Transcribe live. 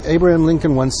Abraham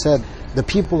Lincoln once said, the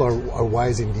people are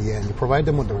wise in the end. You provide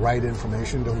them with the right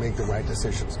information, they'll make the right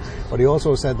decisions. But he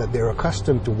also said that they're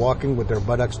accustomed to walking with their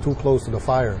buttocks too close to the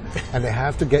fire, and they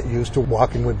have to get used to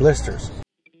walking with blisters.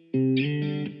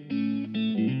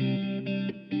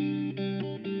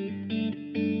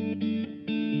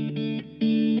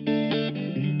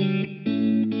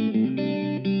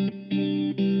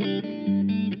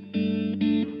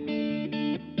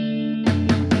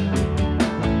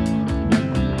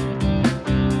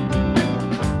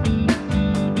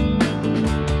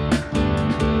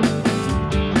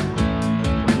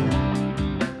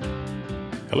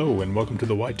 Hello and welcome to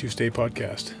the Why to Stay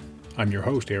podcast. I'm your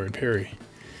host, Aaron Perry.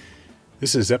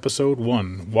 This is episode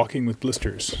 1, Walking with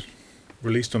Blisters,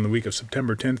 released on the week of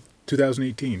September 10th,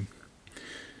 2018.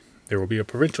 There will be a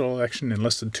provincial election in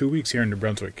less than 2 weeks here in New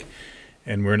Brunswick,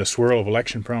 and we're in a swirl of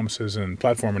election promises and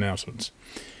platform announcements.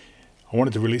 I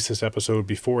wanted to release this episode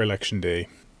before Election Day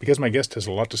because my guest has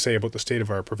a lot to say about the state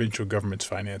of our provincial government's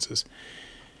finances.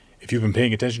 If you've been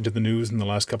paying attention to the news in the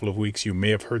last couple of weeks, you may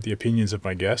have heard the opinions of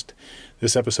my guest.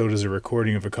 This episode is a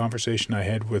recording of a conversation I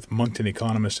had with Moncton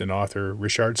economist and author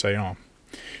Richard Saillant.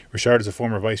 Richard is a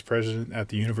former vice president at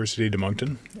the Université de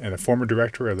Moncton and a former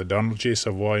director of the Donald J.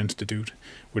 Savoy Institute,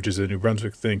 which is a New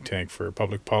Brunswick think tank for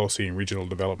public policy and regional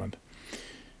development.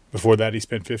 Before that, he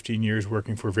spent 15 years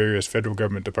working for various federal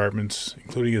government departments,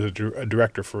 including as a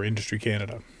director for Industry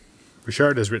Canada.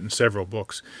 Richard has written several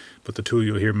books, but the two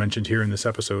you'll hear mentioned here in this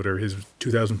episode are his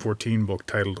 2014 book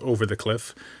titled Over the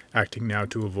Cliff, Acting Now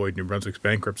to Avoid New Brunswick's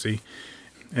Bankruptcy,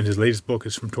 and his latest book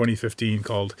is from 2015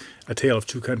 called A Tale of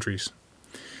Two Countries.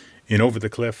 In Over the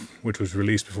Cliff, which was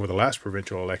released before the last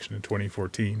provincial election in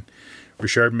 2014,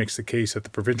 Richard makes the case that the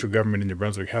provincial government in New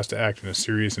Brunswick has to act in a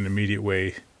serious and immediate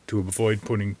way to avoid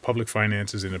putting public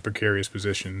finances in a precarious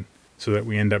position so that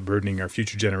we end up burdening our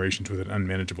future generations with an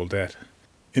unmanageable debt.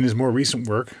 In his more recent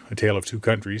work, A Tale of Two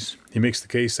Countries, he makes the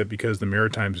case that because the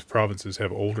Maritime provinces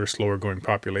have older, slower-growing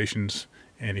populations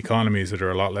and economies that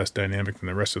are a lot less dynamic than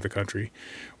the rest of the country,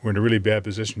 we're in a really bad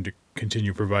position to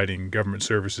continue providing government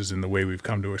services in the way we've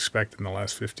come to expect in the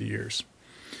last 50 years.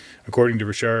 According to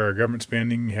Richard, our government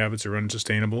spending habits are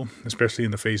unsustainable, especially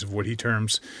in the face of what he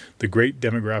terms the Great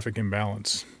Demographic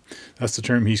Imbalance. That's the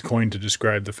term he's coined to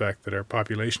describe the fact that our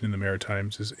population in the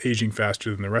Maritimes is aging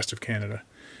faster than the rest of Canada,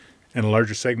 and a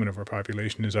larger segment of our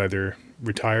population is either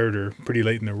retired or pretty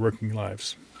late in their working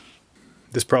lives.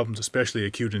 This problem is especially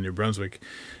acute in New Brunswick,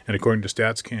 and according to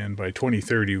StatsCan, by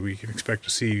 2030 we can expect to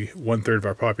see 1/3 of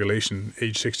our population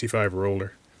age 65 or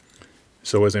older.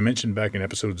 So as I mentioned back in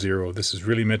episode 0, this is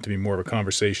really meant to be more of a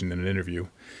conversation than an interview,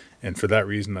 and for that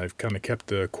reason I've kind of kept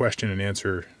the question and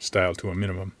answer style to a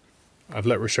minimum. I've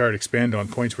let Richard expand on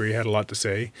points where he had a lot to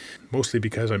say, mostly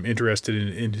because I'm interested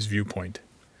in his viewpoint.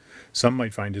 Some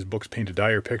might find his books paint a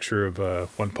dire picture of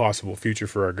one possible future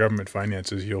for our government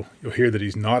finances. You'll hear that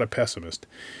he's not a pessimist,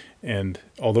 and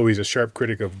although he's a sharp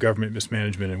critic of government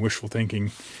mismanagement and wishful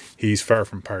thinking, he's far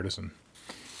from partisan.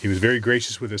 He was very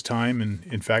gracious with his time, and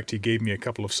in fact he gave me a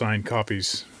couple of signed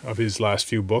copies of his last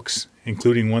few books,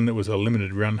 including one that was a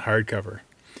limited run hardcover.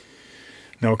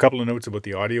 Now, a couple of notes about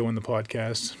the audio in the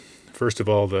podcast. First of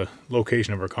all, the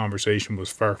location of our conversation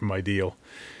was far from ideal.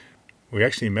 We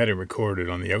actually met and recorded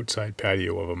on the outside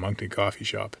patio of a Moncton coffee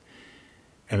shop.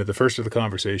 And at the first of the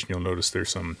conversation, you'll notice there's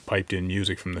some piped-in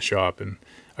music from the shop and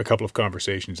a couple of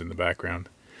conversations in the background.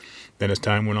 Then as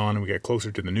time went on and we got closer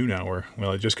to the noon hour,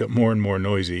 well, it just got more and more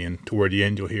noisy, and toward the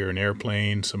end you'll hear an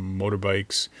airplane, some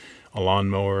motorbikes, a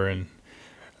lawnmower, and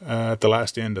at the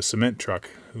last end a cement truck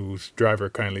whose driver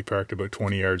kindly parked about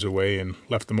 20 yards away and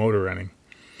left the motor running.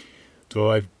 So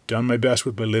I've done my best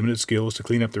with my limited skills to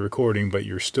clean up the recording, but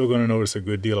you're still going to notice a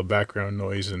good deal of background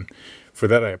noise, and for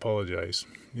that I apologize.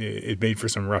 It made for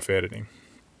some rough editing.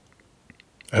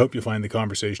 I hope you'll find the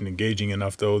conversation engaging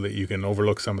enough, though, that you can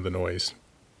overlook some of the noise.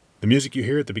 The music you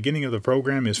hear at the beginning of the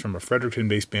program is from a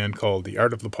Fredericton-based band called The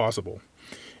Art of the Possible,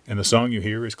 and the song you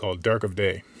hear is called Dark of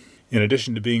Day. In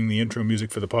addition to being the intro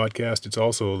music for the podcast, it's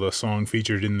also the song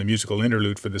featured in the musical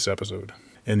interlude for this episode.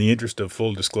 In the interest of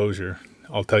full disclosure,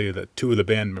 I'll tell you that 2 of the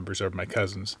band members are my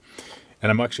cousins,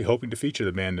 and I'm actually hoping to feature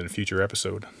the band in a future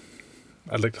episode.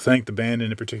 I'd like to thank the band,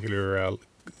 and in particular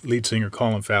lead singer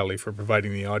Colin Falley, for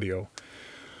providing the audio.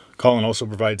 Colin also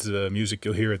provides the music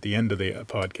you'll hear at the end of the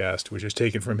podcast, which is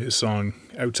taken from his song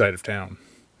Outside of Town.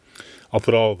 I'll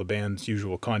put all of the band's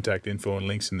usual contact info and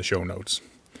links in the show notes.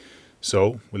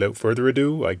 So, without further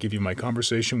ado, I give you my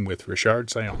conversation with Richard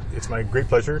Saillant. It's my great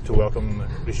pleasure to welcome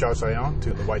Richard Saillant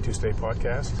to the Y2 State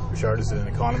podcast. Richard is an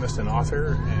economist and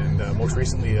author, and most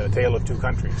recently, A Tale of Two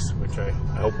Countries, which I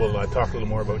hope we'll talk a little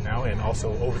more about now, and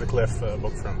also Over the Cliff, a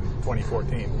book from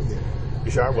 2014.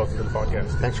 Richard, welcome to the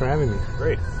podcast. Thanks for having me.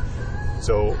 Great.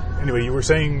 So, anyway, you were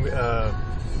saying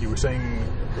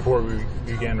before we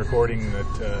began recording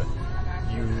that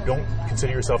you don't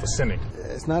consider yourself a cynic.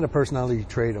 It's not a personality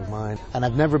trait of mine, and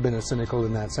I've never been a cynical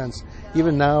in that sense.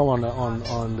 Even now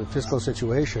on the fiscal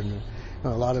situation, a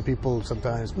lot of people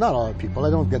sometimes, not a lot of people, I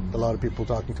don't get a lot of people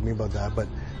talking to me about that, but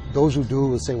those who do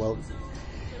will say, well,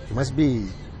 you must be,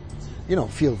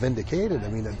 feel vindicated. I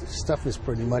mean, the stuff is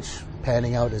pretty much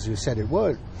panning out as you said it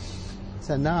would. I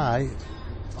said,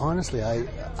 honestly,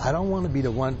 I don't want to be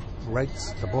the one who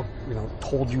writes the book,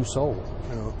 told you so.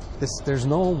 There's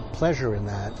no pleasure in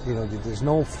that. There's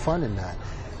no fun in that.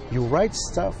 You write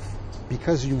stuff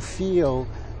because you feel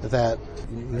that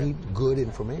you need good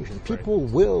information. People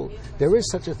will. There is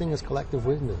such a thing as collective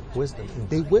wisdom, and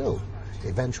they will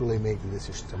eventually make the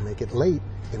decision to make it late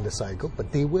in the cycle,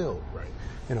 but they will. Right.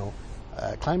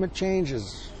 Climate change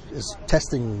is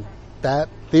testing that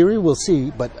theory. We'll see,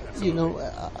 but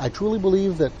I truly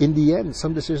believe that in the end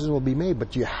some decisions will be made,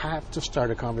 but you have to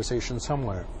start a conversation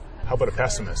somewhere. How about a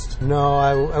pessimist? No,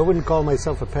 I wouldn't call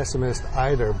myself a pessimist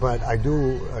either, but I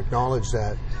do acknowledge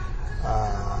that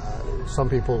some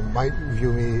people might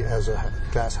view me as a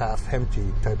glass half empty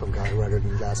type of guy rather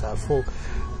than glass half full.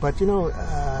 But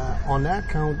on that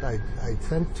count, I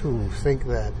tend to think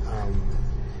that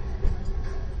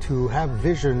to have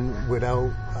vision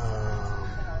without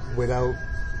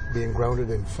being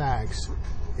grounded in facts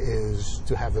is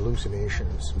to have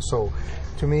hallucinations. So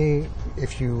to me,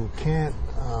 if you can't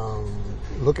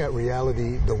look at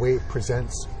reality the way it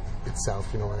presents itself,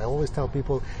 I always tell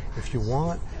people, if you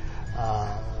want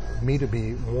me to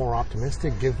be more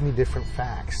optimistic, give me different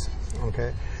facts,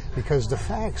 okay? Because the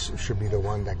facts should be the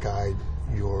one that guide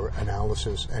your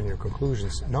analysis and your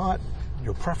conclusions, not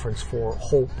your preference for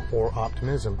hope or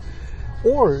optimism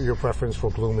or your preference for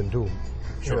gloom and doom.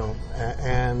 Sure.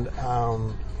 And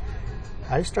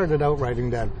I started out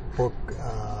writing that book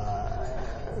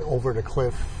Over the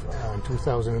Cliff in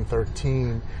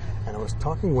 2013, and I was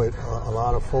talking with a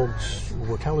lot of folks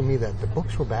who were telling me that the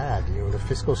books were bad. The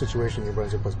fiscal situation in New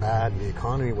Brunswick was bad, the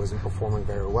economy wasn't performing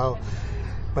very well.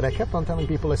 But I kept on telling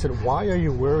people, I said, why are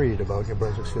you worried about New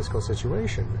Brunswick's fiscal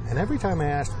situation? And every time I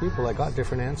asked people, I got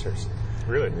different answers.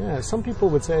 Really? Yeah, some people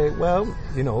would say, well,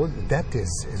 debt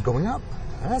is going up.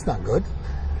 That's not good.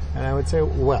 And I would say,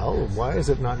 well, why is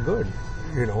it not good?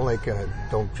 We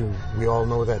all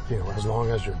know that, as long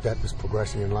as your debt is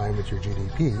progressing in line with your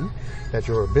GDP, that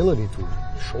your ability to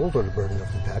shoulder the burden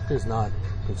of the debt is not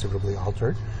considerably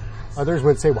altered. Others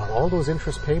would say, well, all those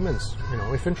interest payments,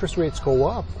 if interest rates go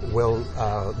up, will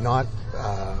not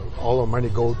all our money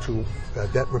go to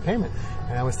debt repayment?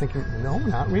 And I was thinking, no,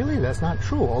 not really. That's not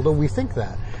true, although we think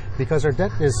that. Because our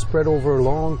debt is spread over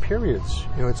long periods.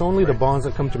 It's only the bonds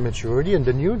that come to maturity and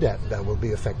the new debt that will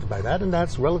be affected by that, and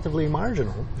that's relatively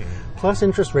marginal. Mm-hmm. Plus,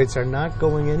 interest rates are not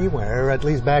going anywhere. At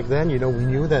least back then, we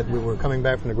knew that we were coming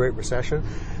back from the Great Recession.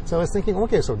 So I was thinking,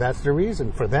 okay, so that's the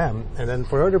reason for them. And then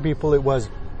for other people, it was,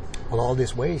 well, all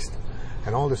this waste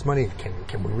and all this money,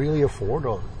 can we really afford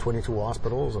all 22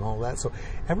 hospitals and all that? So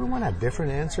everyone had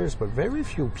different answers, but very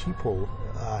few people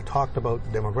talked about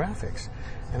demographics.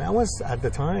 And I was, at the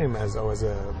time, as I was,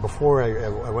 before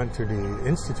I went to the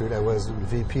Institute, I was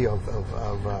VP of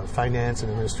Finance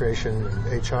and Administration and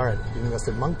HR at the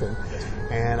University of Moncton.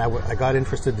 And I got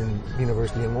interested in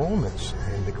university enrollments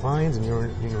and declines in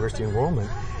university enrollment.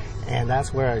 And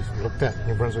that's where I looked at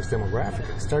New Brunswick's demographic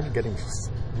and started getting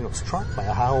struck by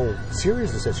how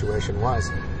serious the situation was.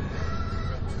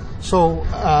 So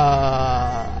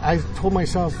I told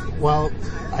myself, well,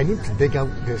 I need to dig out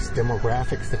this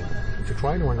demographic thing to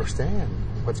try to understand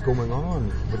what's going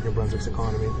on with New Brunswick's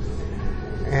economy.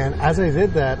 And as I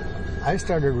did that, I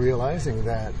started realizing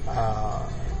that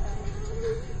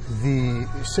the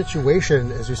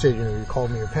situation, as you said, you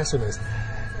called me a pessimist.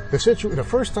 The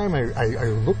first time I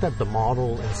looked at the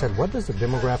model and said, what does the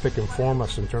demographic inform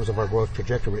us in terms of our growth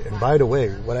trajectory? And by the way,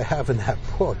 what I have in that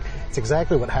book, it's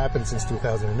exactly what happened since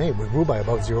 2008. We grew by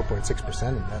about 0.6%,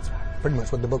 and that's pretty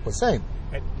much what the book was saying.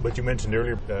 But you mentioned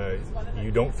earlier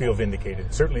you don't feel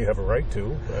vindicated. Certainly you have a right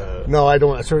to. No, I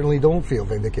don't. I certainly don't feel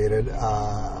vindicated. And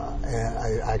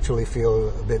I actually feel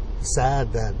a bit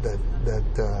sad that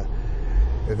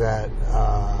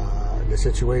the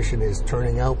situation is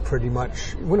turning out pretty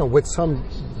much, with some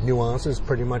nuances,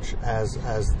 pretty much as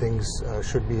things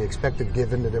should be expected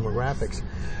given the demographics.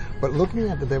 But looking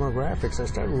at the demographics, I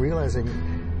started realizing,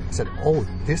 I said, oh,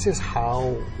 this is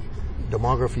how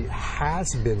demography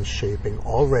has been shaping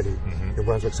already New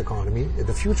Brunswick's economy.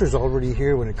 The future is already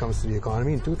here when it comes to the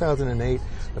economy. In 2008,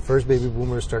 the first baby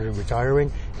boomers started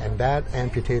retiring, and that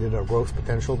amputated our growth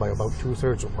potential by about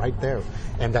 2/3 right there.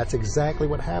 And that's exactly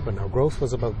what happened. Our growth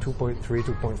was about 2.3,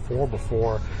 2.4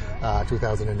 before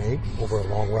 2008 over a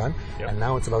long run, and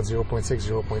now it's about 0.6,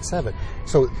 0.7.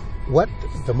 So what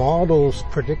the models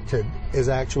predicted is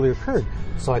actually occurred.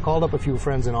 So I called up a few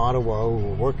friends in Ottawa who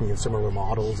were working in similar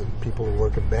models, and people who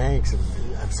work at banks and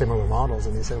have similar models,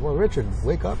 and they said, well, Richard,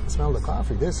 wake up and smell the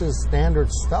coffee. This is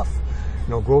standard stuff,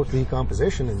 growth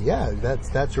decomposition, and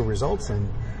that's your results, and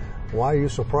why are you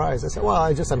surprised? I said, well,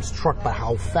 I'm struck by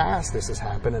how fast this has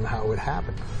happened and how it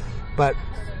happened. But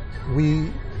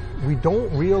we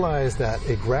don't realize that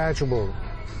a gradual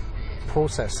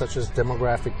process such as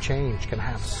demographic change can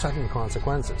have sudden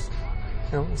consequences.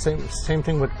 Same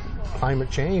thing with climate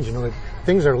change.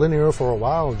 Things are linear for a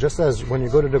while. Just as when you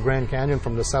go to the Grand Canyon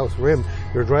from the South Rim,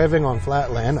 you're driving on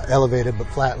flat land, elevated but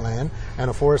flat land, and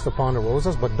a forest upon the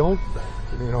roses. But don't,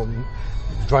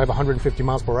 drive 150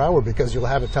 miles per hour because you'll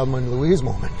have a Thelma and Louise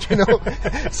moment.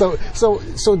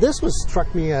 So this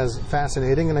struck me as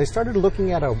fascinating, and I started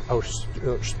looking at our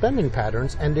spending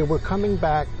patterns, and they were coming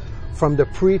back from the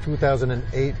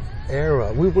pre-2008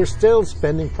 era. We were still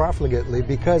spending profligately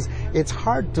because it's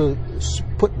hard to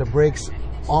put the brakes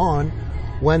on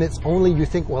when it's only you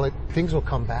think, things will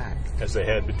come back. As they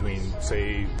had between,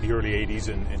 say, the early 80s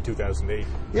and 2008,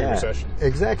 the recession.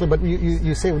 Exactly. But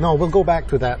you say, no, we'll go back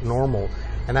to that normal.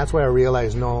 And that's why I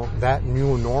realized, no, that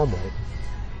new normal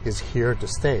is here to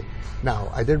stay. Now,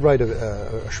 I did write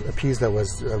a piece that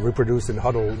was reproduced in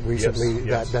Huddle recently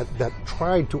that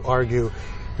tried to argue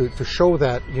to show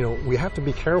that we have to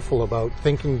be careful about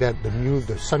thinking that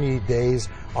the sunny days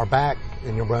are back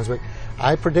in New Brunswick.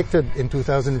 I predicted in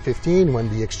 2015, when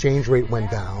the exchange rate went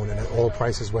down and oil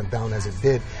prices went down as it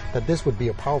did, that this would be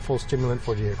a powerful stimulant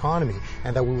for the economy,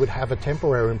 and that we would have a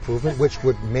temporary improvement which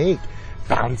would make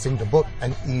balancing the book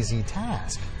an easy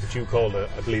task. Which you called, I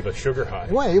believe, a sugar high.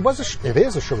 Well, it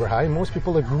is a sugar high. Most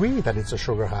people agree that it's a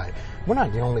sugar high. We're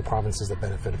not the only provinces that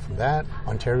benefited from that.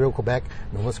 Ontario, Quebec,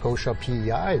 Nova Scotia,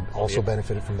 PEI also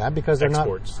benefited from that because they're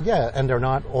exports. and they're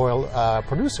not oil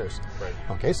producers. Right.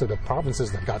 Okay, so the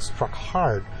provinces that got struck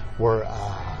hard were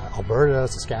Alberta,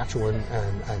 Saskatchewan,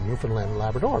 and Newfoundland and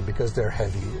Labrador because they're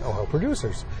heavy oil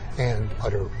producers and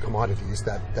other commodities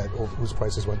whose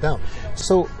prices went down.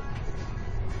 So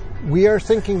we are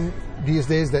thinking these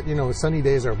days that sunny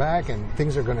days are back and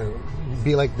things are going to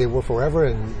be like they were forever,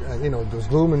 and those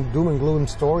doom and gloom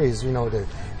stories,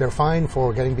 they're fine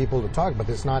for getting people to talk, but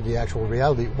it's not the actual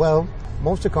reality. Well,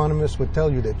 most economists would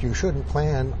tell you that you shouldn't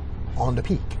plan on the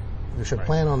peak. You should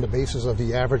plan on the basis of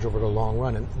the average over the long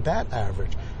run, and that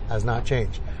average has not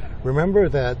changed. Remember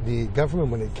that the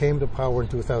government, when it came to power in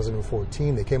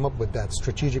 2014, they came up with that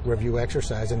strategic review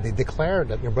exercise, and they declared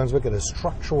that New Brunswick had a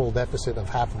structural deficit of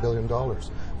 $500 million, $500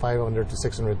 to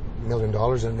 $600 million,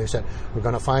 and they said, we're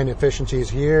going to find efficiencies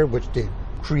here, which they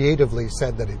creatively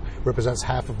said that it represents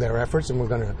half of their efforts, and we're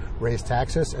going to raise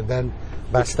taxes, and then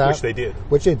basta. Which they did.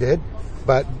 Which they did,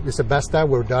 but it's a basta,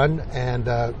 we're done, and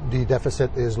the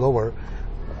deficit is lower.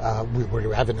 We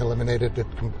haven't eliminated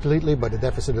it completely, but the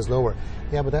deficit is lower.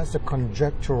 Yeah, but that's the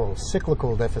conjectural,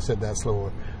 cyclical deficit that's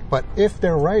lower. But if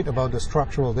they're right about the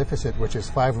structural deficit, which is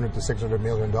 $500 to $600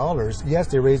 million, yes,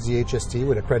 they raised the HST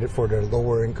with a credit for their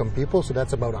lower income people, so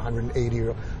that's about 180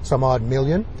 or some odd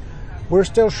million. We're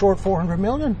still short $400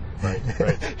 million. Right.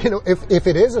 If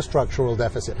it is a structural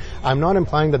deficit, I'm not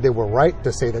implying that they were right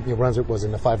to say that New Brunswick was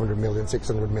in the $500 million,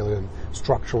 $600 million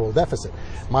structural deficit.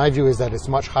 My view is that it's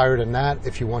much higher than that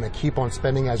if you want to keep on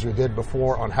spending as you did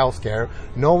before on healthcare,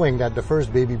 knowing that the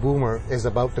first baby boomer is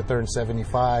about to turn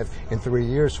 75 in 3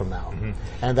 years from now. Mm-hmm.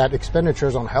 And that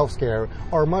expenditures on healthcare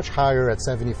are much higher at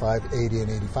 75, 80, and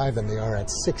 85 than they are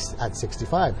at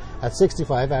 65. At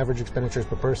 65, average expenditures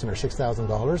per person are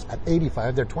 $6,000. At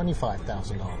 85, they're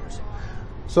 $25,000.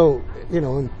 So,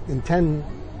 in 10,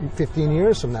 15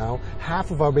 years from now,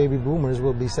 half of our baby boomers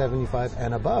will be 75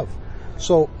 and above.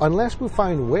 So unless we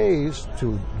find ways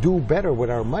to do better with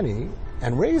our money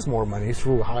and raise more money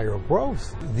through higher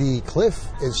growth, the cliff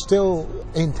is still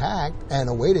intact and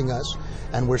awaiting us,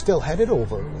 and we're still headed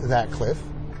over that cliff,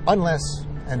 unless,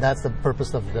 and that's the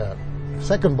purpose of the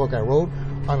second book I wrote,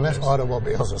 unless Ottawa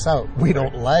bails us out. We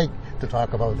don't like to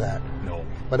talk about that. No.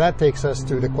 But that takes us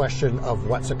to the question of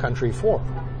what's a country for?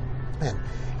 And,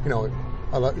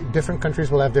 different countries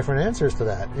will have different answers to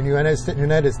that. In the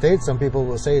United States, some people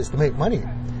will say it's to make money.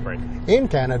 Right. In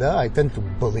Canada, I tend to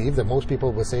believe that most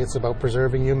people will say it's about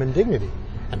preserving human dignity.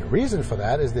 And the reason for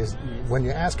that is this: when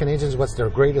you ask Canadians what's their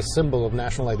greatest symbol of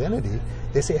national identity,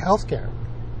 they say healthcare.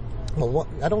 Well,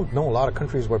 I don't know a lot of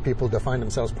countries where people define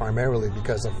themselves primarily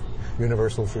because of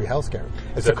universal free healthcare.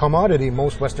 It's a commodity in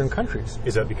most Western countries.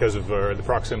 Is that because of the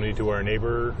proximity to our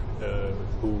neighbor,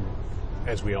 who,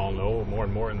 as we all know, more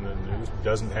and more in the news,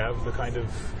 doesn't have the kind of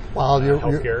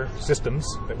healthcare systems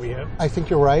that we have? I think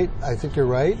you're right.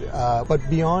 But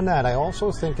beyond that, I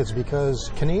also think it's because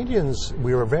Canadians,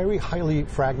 we're a very highly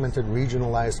fragmented,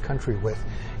 regionalized country with,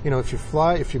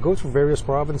 if you go through various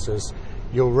provinces,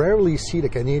 you'll rarely see the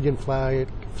Canadian flag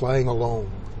flying alone.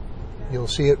 You'll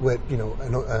see it with,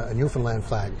 a Newfoundland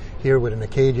flag, here with an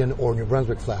Acadian or New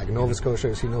Brunswick flag. In Nova Scotia,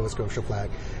 you see Nova Scotia flag.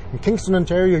 In Kingston,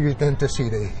 Ontario, you tend to see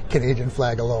the Canadian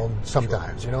flag alone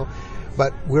sometimes,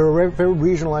 But we're a very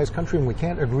regionalized country, and we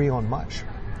can't agree on much,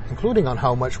 including on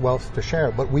how much wealth to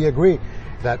share. But we agree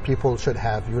that people should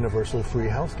have universal free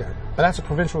health care. But that's a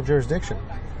provincial jurisdiction.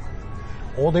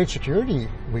 Old age security,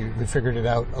 we figured it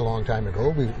out a long time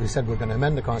ago. We said we're going to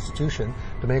amend the Constitution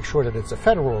to make sure that it's a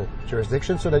federal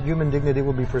jurisdiction so that human dignity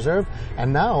will be preserved.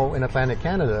 And now, in Atlantic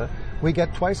Canada, we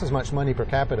get twice as much money per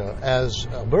capita as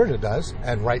Alberta does,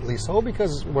 and rightly so,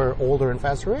 because we're older and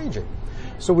faster aging.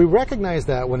 So we recognize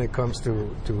that when it comes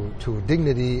to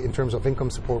dignity in terms of income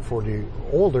support for the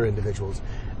older individuals.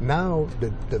 Now,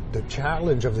 the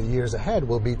challenge of the years ahead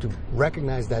will be to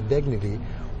recognize that dignity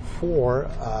for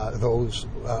those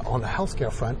on the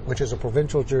healthcare front, which is a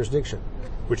provincial jurisdiction.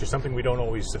 Which is something we don't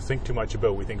always think too much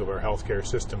about. We think of our healthcare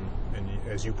system, and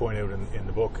as you point out in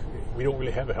the book, we don't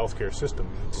really have a healthcare system.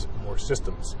 It's more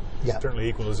systems. Yeah. Certainly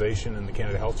equalization and the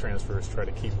Canada Health Transfers try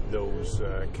to keep those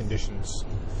conditions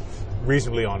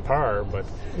reasonably on par, but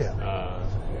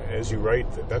as you write,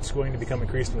 that's going to become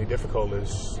increasingly difficult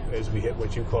as we hit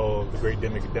what you call the great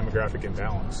demographic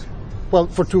imbalance. Well,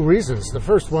 for two reasons. The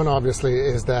first one, obviously,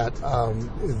 is that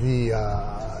the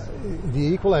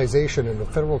equalization and the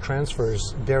federal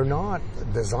transfers, they're not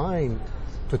designed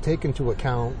to take into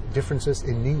account differences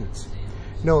in needs.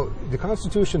 No, the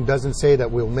Constitution doesn't say that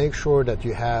we'll make sure that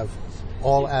you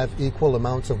all have equal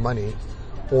amounts of money,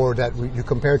 or that you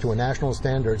compare to a national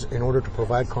standards in order to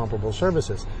provide comparable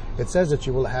services. It says that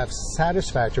you will have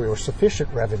satisfactory or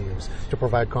sufficient revenues to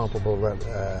provide comparable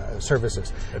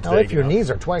services. That's now, if your needs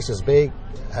are twice as big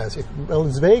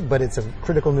it's vague, but it's a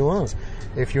critical nuance.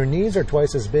 If your needs are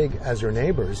twice as big as your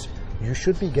neighbors, you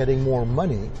should be getting more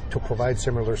money to provide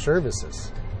similar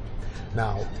services.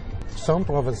 Now, some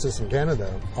provinces in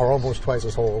Canada are almost twice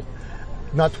as old.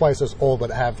 Not twice as old, but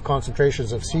have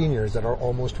concentrations of seniors that are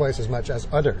almost twice as much as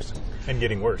others. And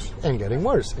getting worse.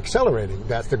 Accelerating.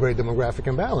 That's the great demographic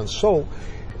imbalance. So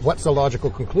what's the logical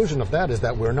conclusion of that is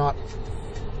that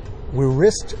we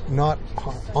risk not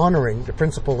honoring the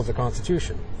principle of the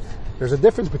Constitution. There's a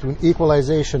difference between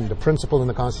equalization, the principle in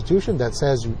the Constitution that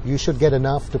says you should get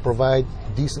enough to provide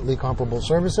decently comparable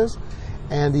services,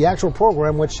 and the actual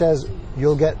program which says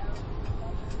you'll get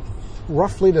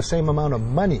roughly the same amount of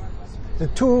money. The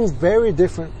two very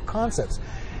different concepts.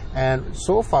 And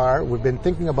so far, we've been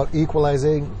thinking about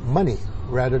equalizing money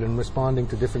rather than responding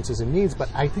to differences in needs. But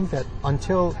I think that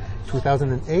until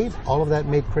 2008, all of that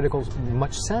made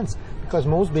much sense because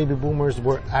most baby boomers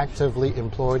were actively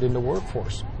employed in the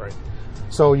workforce. Right.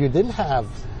 So you didn't have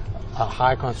a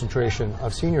high concentration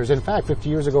of seniors. In fact, 50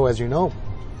 years ago, as you know,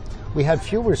 we had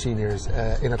fewer seniors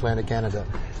in Atlantic Canada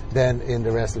than in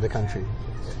the rest of the country.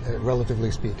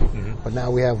 Relatively speaking. Mm-hmm. But now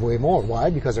we have way more.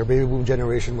 Why? Because our baby boom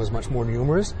generation was much more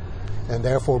numerous, and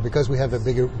therefore, because we have a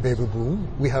bigger baby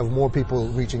boom, we have more people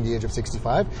reaching the age of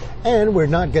 65, and we're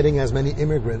not getting as many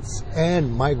immigrants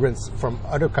and migrants from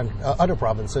other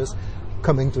provinces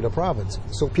coming to the province.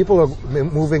 So people are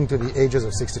moving to the ages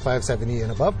of 65, 70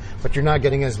 and above, but you're not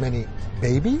getting as many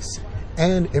babies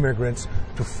and immigrants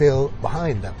to fill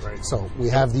behind them. Right. So we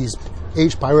have these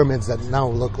age pyramids that now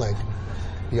look like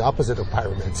the opposite of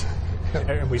pyramids.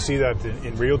 And we see that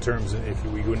in real terms if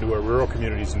we go into our rural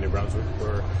communities in New Brunswick,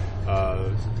 where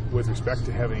with respect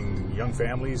to having young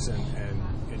families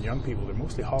and young people, they're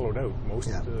mostly hollowed out.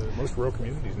 Most rural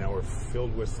communities now are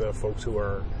filled with folks who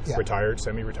are retired,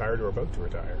 semi-retired, or about to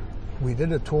retire. We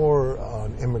did a tour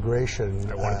on immigration.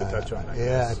 I wanted to touch on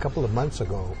that. A couple of months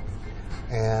ago.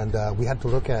 And we had to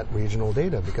look at regional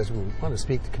data because we want to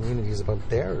speak to communities about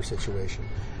their situation.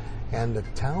 And the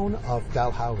town of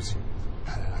Dalhousie,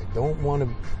 I don't want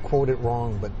to quote it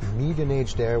wrong, but the median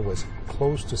age there was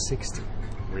close to 60.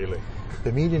 Really?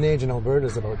 The median age in Alberta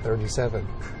is about 37.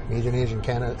 Median age in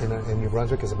Canada, in New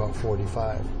Brunswick, is about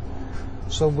 45.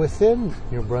 So within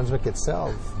New Brunswick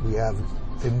itself, we have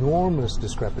enormous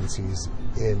discrepancies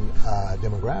in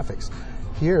demographics.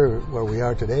 Here, where we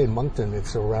are today in Moncton,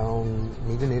 it's around,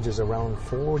 median age is around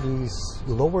 40s,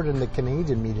 lower than the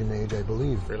Canadian median age, I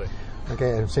believe. Really?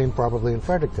 Okay, and same probably in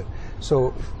Fredericton.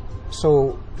 So,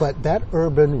 but that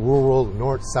urban, rural,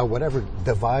 north, south, whatever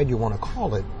divide you want to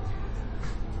call it,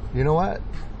 you know what?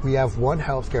 We have one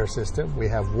healthcare system. We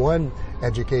have one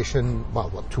education,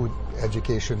 two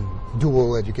education,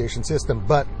 dual education system,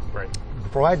 but Right.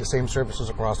 provide the same services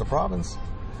across the province.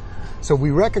 So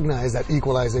we recognize that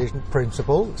equalization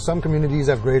principle. Some communities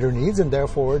have greater needs, and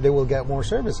therefore they will get more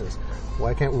services.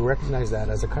 Why can't we recognize that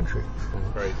as a country?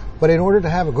 Right. But in order to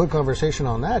have a good conversation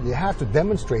on that, you have to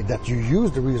demonstrate that you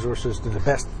use the resources to the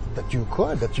best that you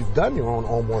could, that you've done your own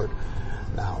homework.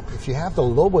 Now, if you have the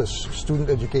lowest student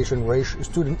educator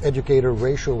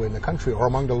ratio in the country, or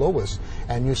among the lowest,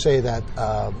 and you say that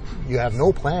you have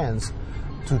no plans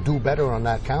to do better on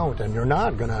that count, and you're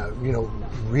not going to,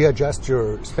 readjust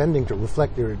your spending to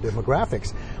reflect your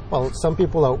demographics, well, some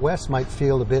people out west might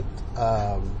feel a bit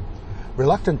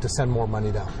reluctant to send more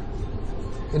money down.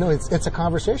 It's a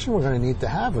conversation we're going to need to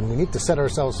have, and we need to set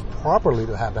ourselves properly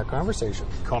to have that conversation.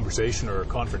 Conversation or a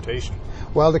confrontation?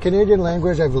 Well, the Canadian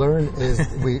language I've learned is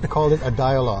we call it a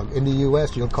dialogue. In the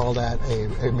U.S., you'll call that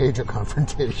a major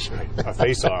confrontation. A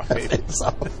face-off, maybe.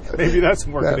 Face-off. Maybe that's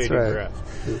more That's Canadian right. graph.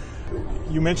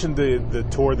 You mentioned the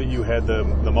tour that you had,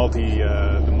 the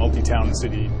multi-town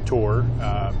city tour,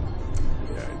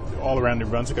 all around New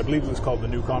Brunswick. I believe it was called the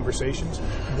New Conversations.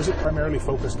 Was it primarily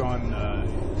focused on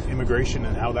immigration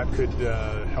and how that could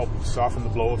help soften the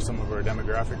blow of some of our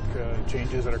demographic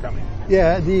changes that are coming?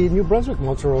 Yeah, the New Brunswick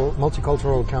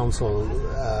Multicultural Council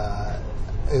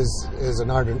is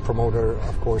an ardent promoter,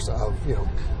 of course, of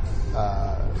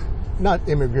not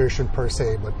immigration per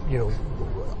se, but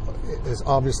is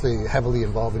obviously heavily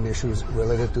involved in issues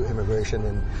related to immigration,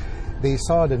 and they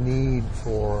saw the need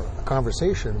for a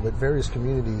conversation with various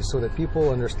communities so that people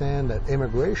understand that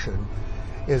immigration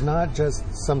is not just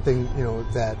something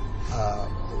that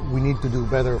we need to do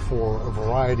better for a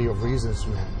variety of reasons,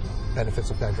 benefits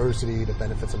of diversity, the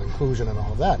benefits of inclusion and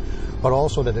all of that, but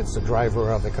also that it's the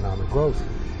driver of economic growth.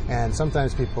 And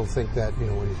sometimes people think that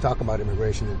when you talk about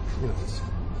immigration, it's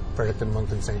Fredericton,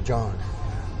 Moncton, St. John.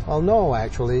 Well, no,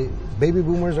 actually, baby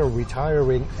boomers are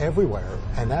retiring everywhere,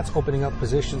 and that's opening up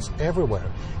positions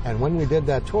everywhere. And when we did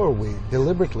that tour, we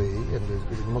deliberately, and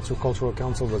the Multicultural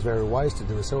Council was very wise to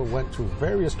do so, went to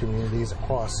various communities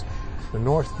across the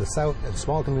north, the south, and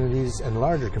small communities and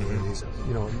larger communities,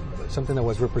 something that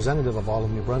was representative of all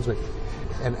of New Brunswick.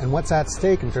 And what's at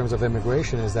stake in terms of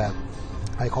immigration is that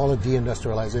I call it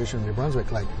deindustrialization in New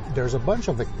Brunswick. Like, there's a bunch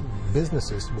of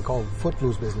businesses, we call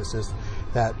footloose businesses,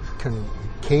 that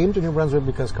came to New Brunswick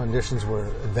because conditions were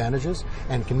advantageous,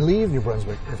 and can leave New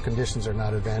Brunswick if conditions are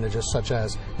not advantageous, such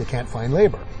as they can't find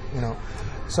labor.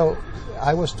 So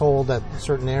I was told that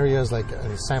certain areas like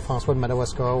in Saint François de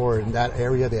Madawaska, or in that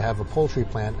area, they have a poultry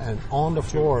plant, and on the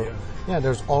floor,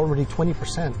 there's already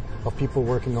 20% of people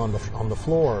working on the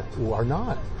floor who are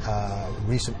not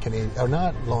recent Canadian, are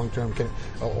not long-term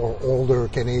or older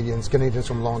Canadians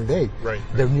from long date. Right.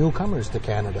 They're newcomers to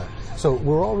Canada. So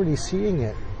we're already seeing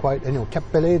it quite,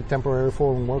 Kepele temporary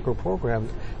foreign worker program,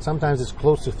 sometimes it's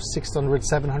close to 600,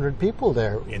 700 people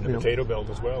there. In the potato belt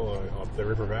as well, up the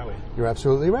River Valley. You're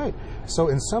absolutely right. So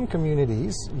in some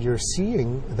communities, you're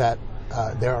seeing that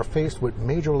they are faced with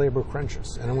major labor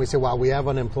crunches. And then we say, well, we have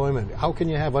unemployment. How can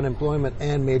you have unemployment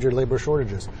and major labor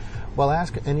shortages? Well,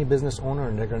 ask any business owner,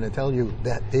 and they're going to tell you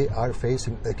that they are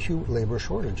facing acute labor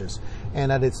shortages.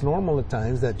 And that it's normal at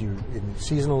times that in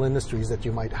seasonal industries, that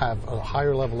you might have a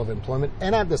higher level of employment,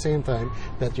 and at the same time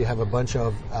that you have a bunch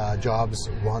of jobs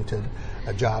wanted,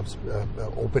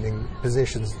 opening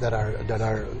positions that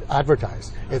are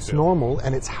advertised. It's normal,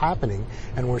 and it's happening,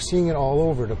 and we're seeing it all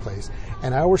over the place.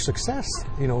 And our success,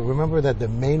 remember that the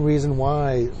main reason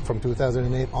why from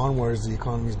 2008 onwards the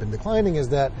economy's been declining is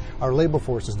that our labor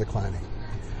force is declining.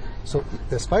 So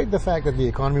despite the fact that the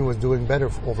economy was doing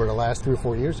better over the last 3 or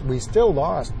 4 years, we still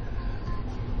lost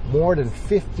more than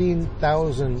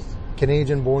 15,000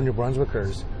 Canadian-born New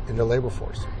Brunswickers in the labor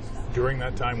force. During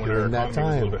that time when our economy was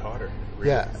a little bit hotter. Really.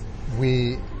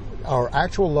 Yeah. Our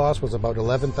actual loss was about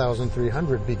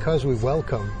 11,300 because we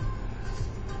welcomed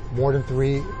more than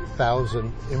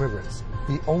 3,000 immigrants.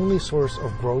 The only source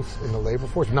of growth in the labor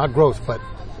force, not growth, but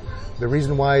the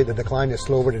reason why the decline is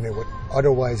slower than it would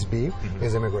otherwise be,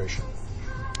 is immigration.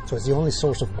 So it's the only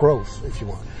source of growth, if you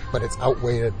want, but it's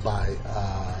outweighed by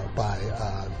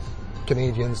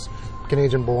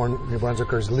Canadian-born New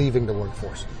Brunswickers leaving the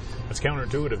workforce. It's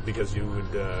counterintuitive because you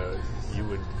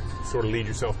would sort of lead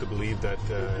yourself to believe that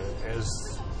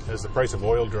as the price of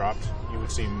oil dropped, you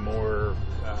would see more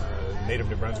native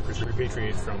New Brunswickers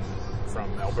repatriate from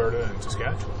Alberta and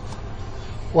Saskatchewan.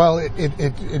 Well,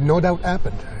 it no doubt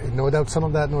happened. No doubt some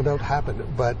of that happened.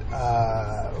 But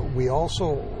we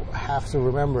also have to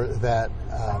remember that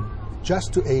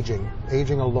just to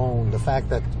aging alone, the fact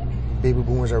that baby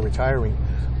boomers are retiring,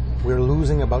 we're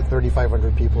losing about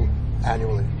 3,500 people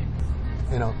annually.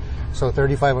 So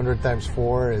 3,500 times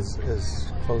 4 is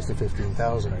close to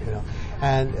 15,000.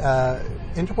 And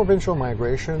interprovincial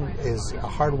migration is a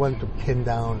hard one to pin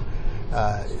down.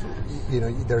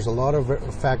 There's a lot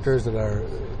of factors that are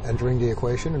entering the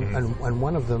equation, and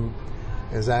one of them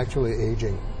is actually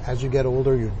aging. As you get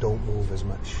older, you don't move as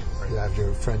much. Right. You have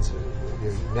your friends,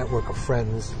 your network of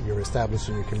friends, you're established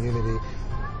in your community.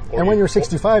 And when you're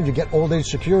 65, you get old age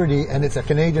security, and it's a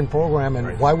Canadian program,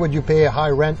 and why would you pay a high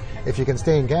rent if you can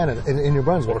stay in Canada, in New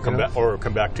Brunswick? Or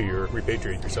come back to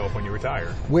repatriate yourself when you retire.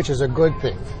 Which is a good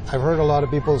thing. I've heard a lot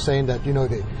of people saying that,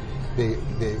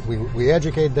 we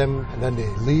educate them, and then they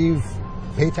leave,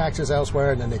 pay taxes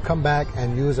elsewhere, and then they come back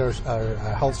and use our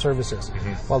health services.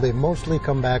 Mm-hmm. Well, they mostly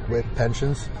come back with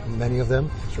pensions, many of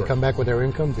them. Sure. They come back with their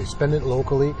income, they spend it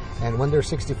locally, and when they're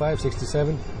 65,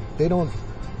 67, they don't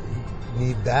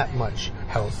need that much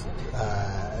health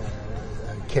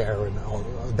care and all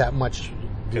that much.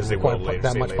 Because they will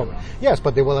later. Yes,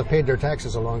 but they will have paid their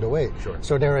taxes along the way. Sure.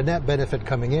 So they're a net benefit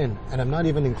coming in. And I'm not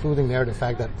even including there the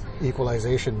fact that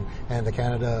equalization and the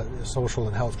Canada social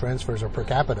and health transfers are per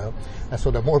capita. And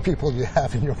so the more people you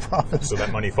have in your province, so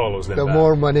that money follows them the back.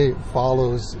 more money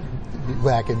follows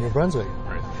back in New Brunswick.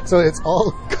 Right. So it's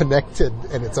all connected,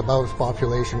 and it's about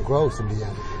population growth in the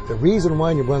end. The reason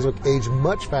why New Brunswick aged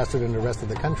much faster than the rest of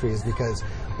the country is because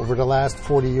over the last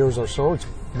 40 years or so, it's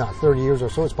not 30 years or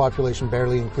so, its population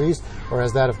barely increased,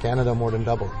 whereas that of Canada more than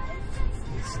doubled.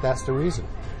 That's the reason.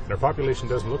 And our population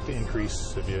doesn't look to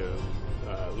increase, if you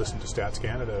listen to Stats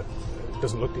Canada, it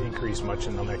doesn't look to increase much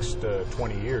in the next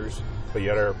 20 years, but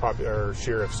yet our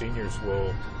share of seniors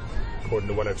will, according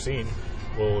to what I've seen,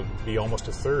 will be almost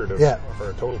a third of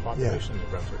our total population in New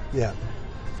Brunswick. Yeah.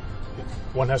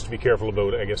 One has to be careful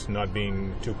about, I guess, not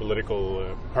being too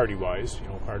political, party-wise,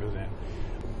 partisan.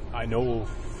 I know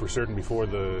for certain before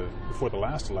the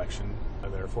last election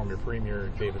that our former Premier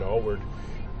David Alward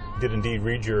did indeed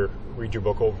read your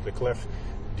book Over the Cliff.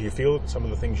 Do you feel that some of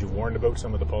the things you warned about,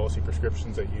 some of the policy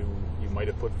prescriptions that you might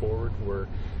have put forward were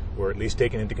at least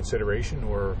taken into consideration,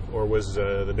 or was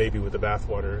the baby with the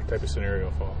bathwater type of scenario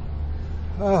fall?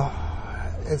 Oh,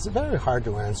 it's very hard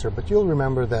to answer, but you'll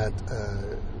remember that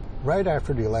right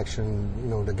after the election,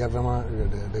 the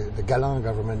government, the Gallant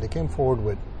government, they came forward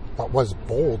with what was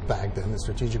bold back then, the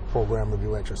strategic program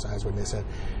review exercise, when they said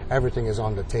everything is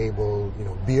on the table,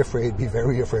 be afraid, be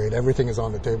very afraid, everything is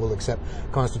on the table except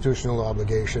constitutional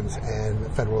obligations and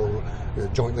federal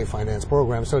jointly financed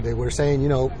programs. So they were saying,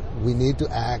 we need to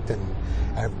act, and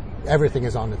everything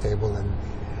is on the table. And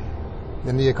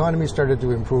then the economy started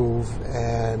to improve,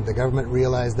 and the government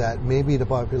realized that maybe the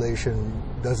population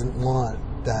doesn't want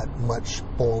that much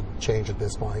bold change at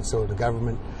this point. So the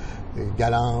government,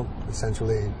 Gallant,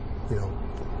 essentially,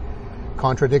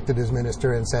 contradicted his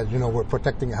minister and said, we're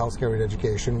protecting healthcare and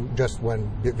education, just when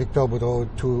Victor Boudreau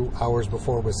 2 hours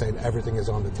before was saying everything is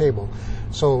on the table.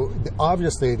 So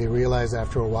obviously they realized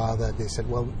after a while that they said,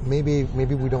 well, maybe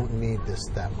we don't need this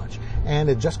that much. And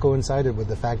it just coincided with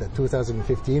the fact that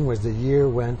 2015 was the year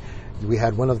when we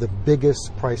had one of the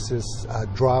biggest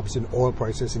drops in oil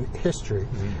prices in history,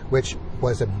 which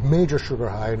was a major sugar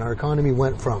high, and our economy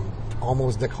went from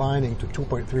almost declining to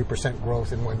 2.3%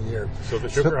 growth in 1 year. So the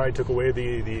sugar high took away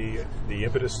the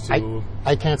impetus to...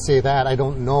 I can't say that. I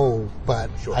don't know,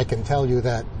 but sure. I can tell you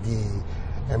that the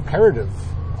imperative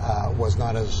was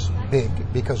not as big,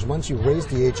 because once you raised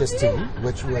the HST,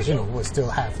 which was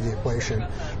still half the equation,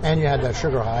 and you had that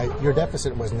sugar high, your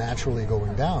deficit was naturally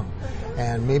going down.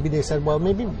 And maybe they said, well,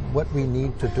 maybe what we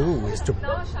need to do is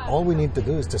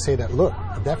to say that, look,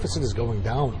 the deficit is going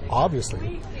down,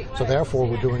 obviously, so therefore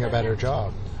we're doing a better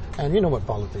job. And you know what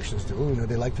politicians do,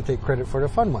 they like to take credit for the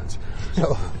fun ones.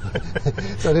 So,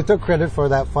 so they took credit for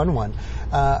that fun one.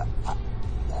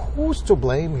 Who's to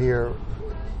blame here?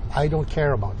 I don't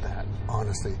care about that,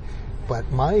 honestly. But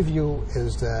my view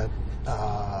is that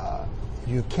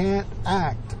you can't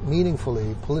act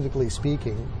meaningfully, politically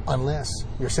speaking, unless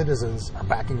your citizens are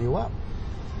backing you up.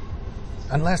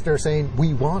 Unless they're saying,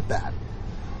 we want that.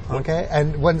 Okay,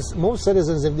 and when most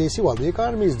citizens, if they see, well, the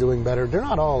economy is doing better, they're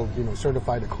not all,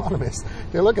 certified economists.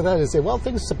 They look at that and say, well,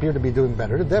 things appear to be doing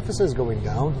better. The deficit is going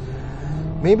down.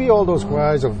 Maybe all those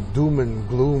cries of doom and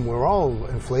gloom were all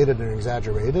inflated and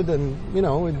exaggerated, and,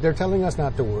 they're telling us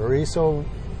not to worry. So,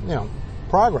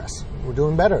 progress. We're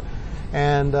doing better.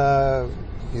 And the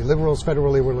Liberals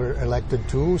federally were elected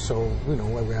too, so,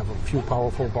 we have a few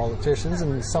powerful politicians,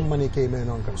 and some money came in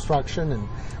on construction, and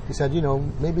we said,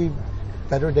 maybe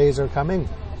better days are coming.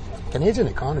 Canadian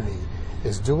economy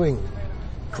is doing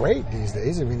great these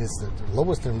days. I mean, it's the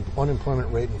lowest unemployment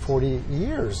rate in 40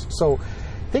 years. So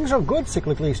things are good,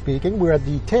 cyclically speaking. We're at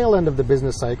the tail end of the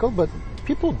business cycle, but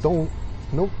people don't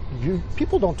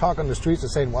talk on the streets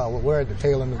and saying, well, we're at the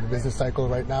tail end of the business cycle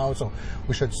right now, so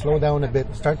we should slow down a bit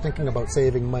and start thinking about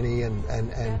saving money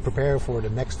and prepare for the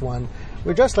next one.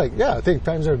 We're just like, yeah, I think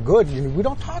times are good. We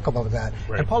don't talk about that.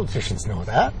 Right. And politicians know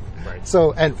that. Right.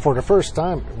 So, and for the first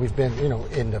time, we've been,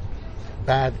 in the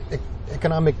bad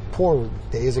poor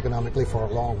days economically for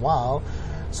a long while.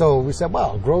 So we said,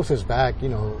 well, growth is back,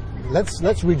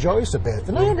 let's rejoice a bit.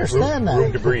 And I understand that.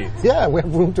 Room to breathe. Yeah, we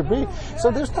have room to breathe. So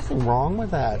there's nothing wrong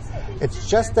with that. It's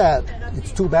just that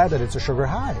it's too bad that it's a sugar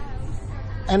high.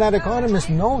 And that economists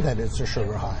know that it's a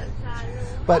sugar high.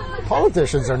 But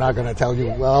politicians are not going to tell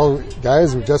you, well,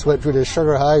 guys, we just went through this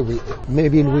sugar high.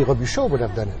 Maybe Louis Robichaud would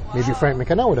have done it. Maybe Frank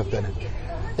McKenna would have done it.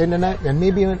 And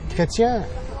maybe Chrétien.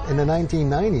 In the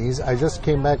 1990s, I just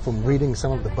came back from reading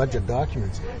some of the budget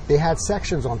documents. They had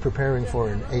sections on preparing for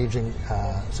an aging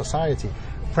society.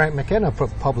 Frank McKenna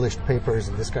published papers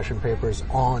and discussion papers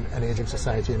on an aging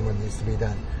society and what needs to be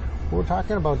done. We were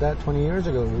talking about that 20 years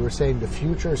ago. We were saying the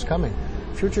future is coming.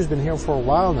 The future's been here for a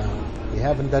while now. We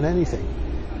haven't done anything.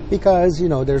 Because,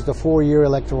 there's the 4-year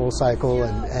electoral cycle,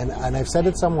 and I've said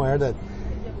it somewhere that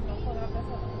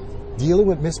dealing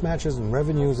with mismatches in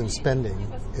revenues and spending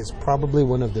is probably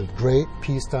one of the great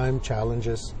peacetime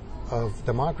challenges of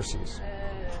democracies.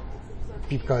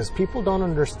 Because people don't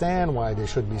understand why they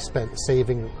should be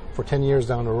saving for 10 years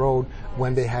down the road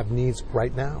when they have needs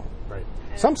right now. Right.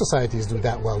 Some societies do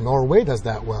that well. Norway does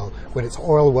that well, when it's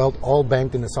oil wealth all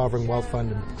banked in the sovereign wealth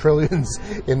fund and trillions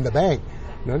in the bank.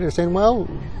 They're saying, well,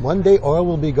 one day oil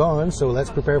will be gone, so let's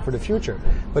prepare for the future.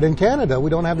 But in Canada, we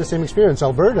don't have the same experience.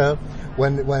 Alberta,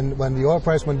 when the oil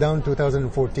price went down in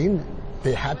 2014,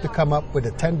 they had to come up with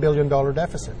a $10 billion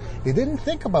deficit. They didn't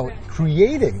think about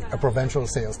creating a provincial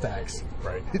sales tax.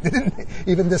 Right. They didn't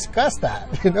even discuss that.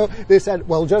 They said,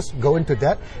 well, just go into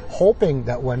debt, hoping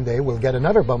that one day we'll get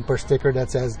another bumper sticker that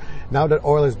says, now that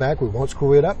oil is back, we won't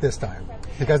screw it up this time.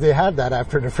 Because they had that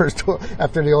after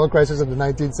the oil crisis in the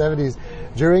 1970s.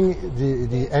 During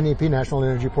the NEP, National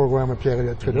Energy Program of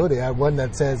Pierre Trudeau, they had one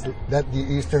that says, let the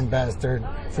Eastern bastard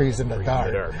freeze in the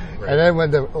dark. Right. And then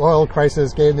when the oil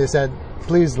crisis came, they said,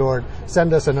 please, Lord,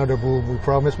 send us another boom. We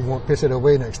promise we won't piss it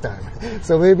away next time.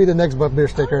 So maybe the next bumper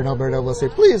sticker in Alberta will say,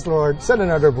 please, Lord, send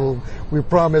another boom. We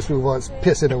promise we won't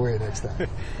piss it away next time.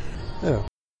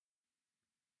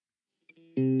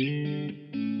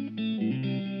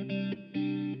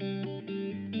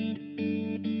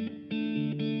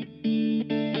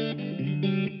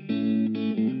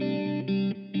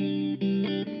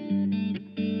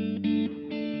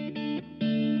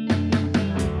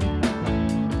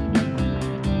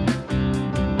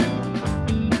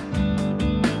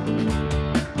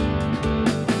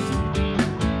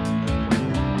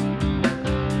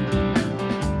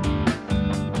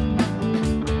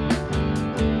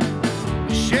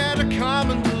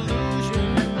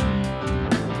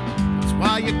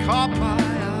 Caught my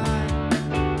eye.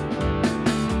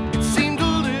 It seemed a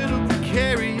little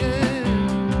precarious.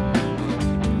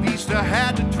 At least I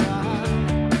had to try.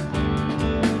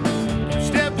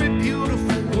 Used every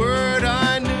beautiful word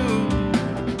I knew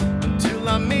until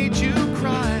I made you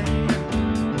cry.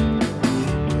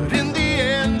 But in the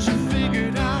end, you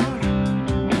figured out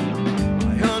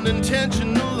my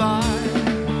unintentional lie.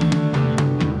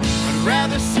 I'd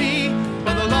rather see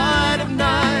by the light of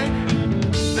night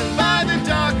than by the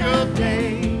dark of day.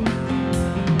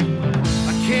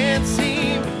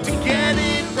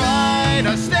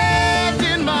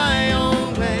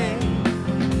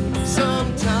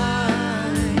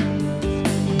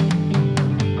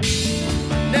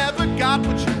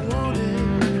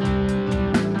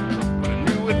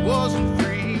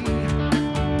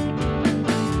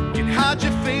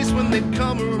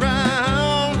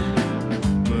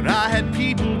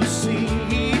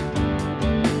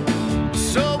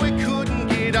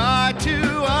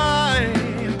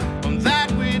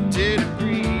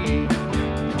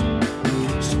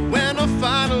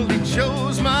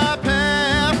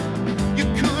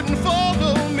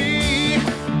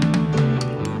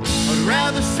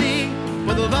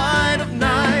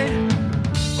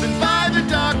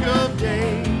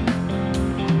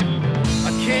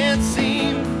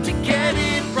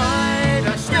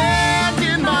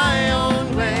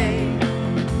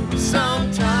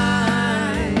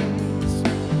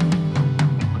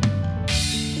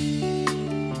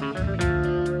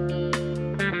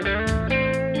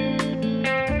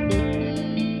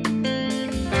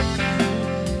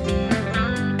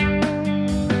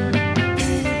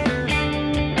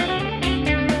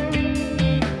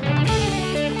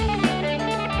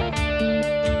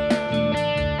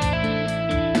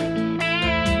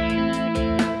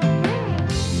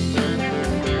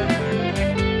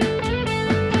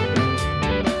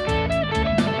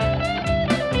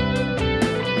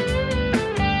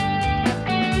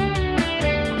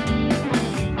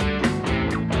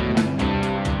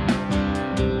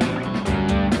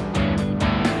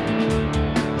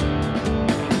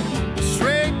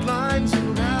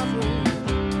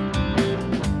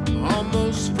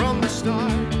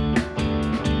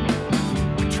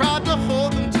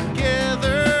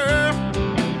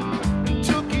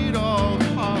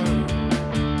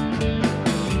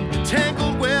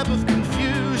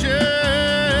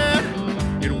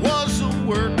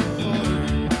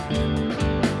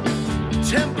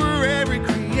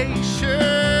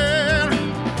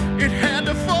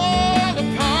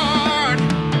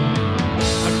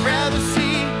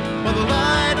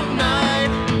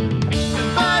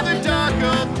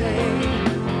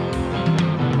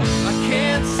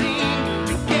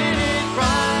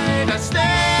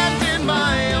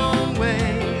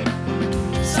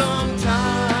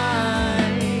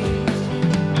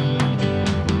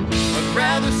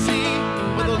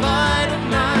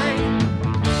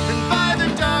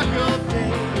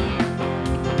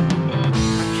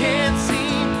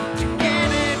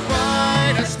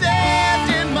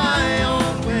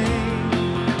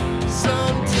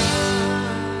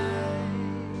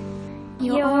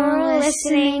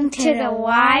 listening to the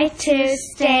Why2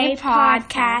 Stay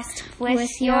podcast with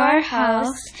your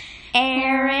host,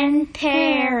 Aaron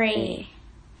Perry.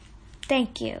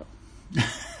 Thank you.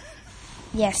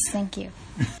 Yes, thank you.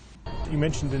 You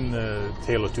mentioned in the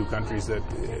Tale of Two Countries that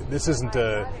this isn't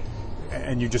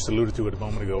and you just alluded to it a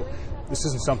moment ago, this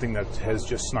isn't something that has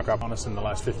just snuck up on us in the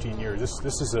last 15 years.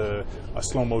 This is a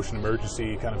slow motion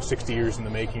emergency, kind of 60 years in the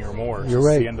making or more. You're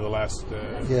right. The end of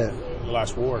the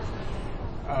last war.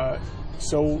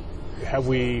 So have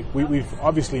we've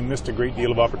obviously missed a great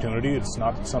deal of opportunity. It's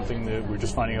not something that we're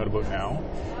just finding out about now.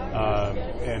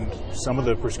 And some of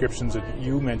the prescriptions that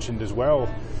you mentioned as well,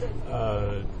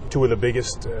 two of the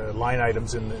biggest line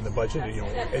items in the budget,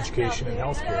 education and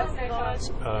healthcare.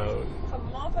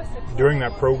 During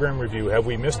that program review, have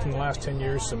we missed in the last 10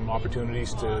 years some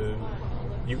opportunities to?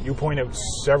 You point out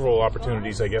several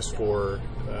opportunities, I guess, for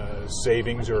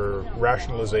savings or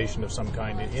rationalization of some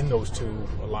kind in those two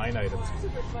line items.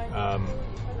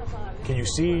 Can you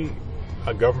see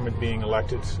a government being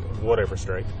elected, whatever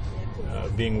stripe,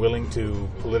 being willing to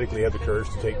politically have the courage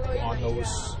to take on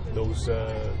those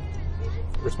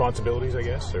responsibilities, I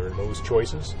guess, or those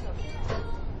choices?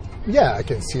 Yeah, I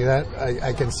can see that.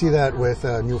 I can see that with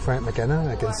New Frank McKenna.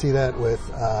 I can see that with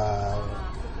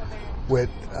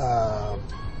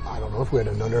I don't know if we had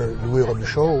another Louis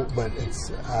Robichaud, but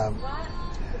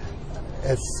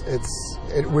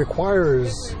it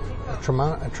requires a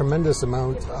tremendous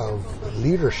amount of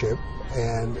leadership,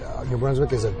 and New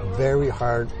Brunswick is a very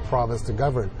hard province to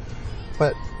govern.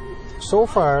 But so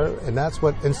far, and that's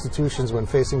what institutions, when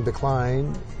facing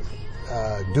decline,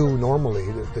 do normally.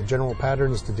 The general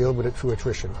pattern is to deal with it through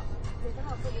attrition.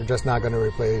 We're just not going to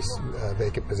replace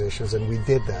vacant positions, and we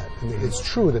did that. And it's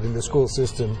true that in the school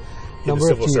system,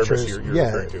 number of teachers, you're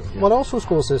referring to. Yeah. But also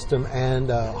school system and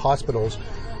hospitals,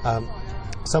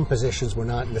 some positions were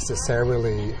not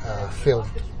necessarily filled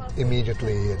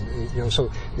immediately, and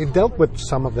so they've dealt with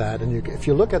some of that. And if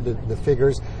you look at the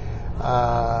figures,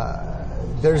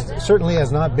 there's certainly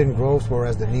has not been growth,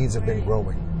 whereas the needs have been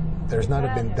growing. There's not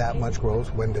been that much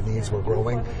growth when the needs were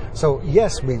growing. So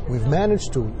yes, we've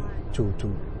managed to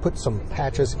put some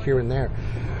patches here and there,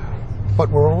 but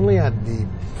we're only at the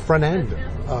front end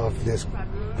of this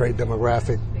great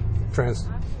demographic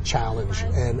challenge,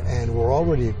 and we're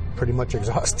already pretty much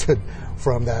exhausted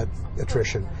from that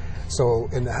attrition. So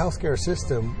in the healthcare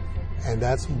system, and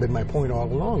that's been my point all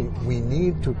along, we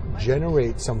need to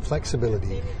generate some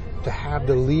flexibility to have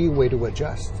the leeway to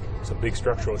adjust. Some big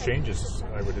structural changes,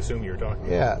 I would assume you're talking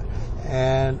about. Yeah,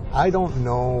 and I don't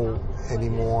know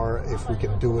anymore if we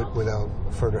can do it without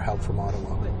further help from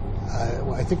Ottawa.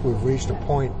 I think we've reached a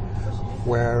point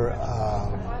where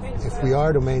if we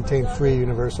are to maintain free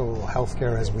universal health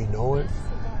care as we know it,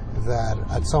 that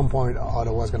at some point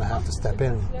Ottawa is going to have to step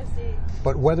in.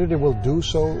 But whether they will do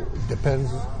so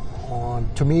depends on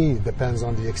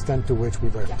the extent to which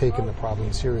we've taken the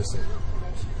problem seriously.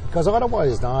 Because Ottawa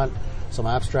is not some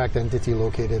abstract entity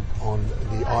located on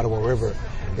the Ottawa River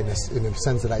in the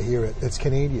sense that I hear it. It's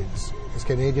Canadians. It's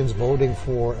Canadians voting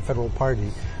for a federal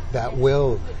party that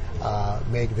will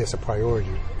make this a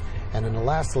priority. And in the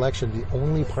last election, the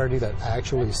only party that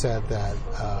actually said that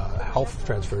health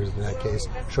transfers, in that case,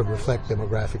 should reflect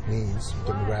demographic needs,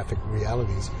 demographic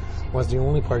realities, was the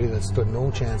only party that stood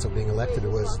no chance of being elected.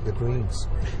 It was the Greens.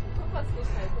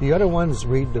 The other ones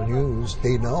read the news,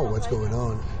 they know what's going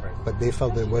on, but they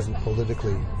felt that it wasn't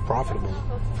politically profitable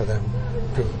for them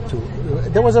to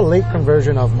there was a late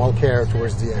conversion of Mulcair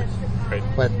towards the end. Right.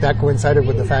 But that coincided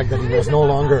with the fact that he was no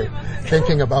longer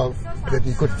thinking about that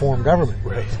he could form government.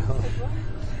 Right.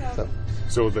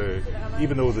 So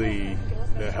even though the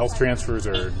health transfers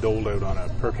are doled out on a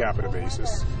per capita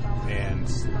basis, and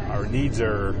our needs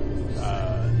are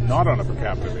not on a per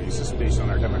capita basis based on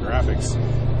our demographics,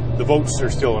 the votes are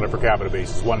still on a per capita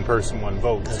basis, one person, one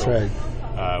vote. That's right.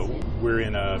 We're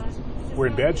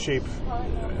in bad shape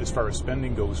as far as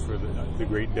spending goes for the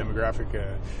great demographic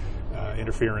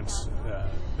interference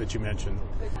that you mentioned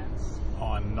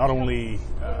on not only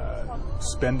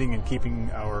spending and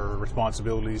keeping our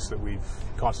responsibilities that we've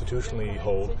constitutionally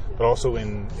hold, but also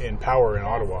in power in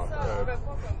Ottawa,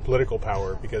 political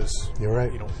power, because you're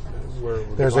right.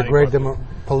 There's a great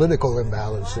political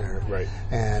imbalance there. Right.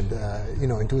 And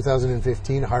in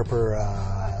 2015, the Harper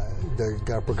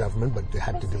government, but they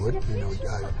had to do it,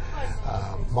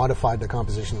 modified the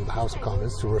composition of the House of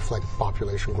Commons to reflect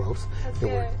population growth. There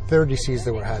were 30 seats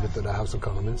that were added to the House of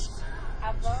Commons,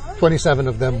 27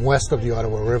 of them west of the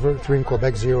Ottawa River, 3 in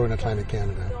Quebec, 0 in Atlantic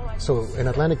Canada. So in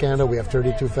Atlantic Canada, we have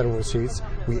 32 federal seats.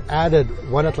 We added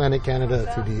one Atlantic Canada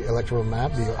to the electoral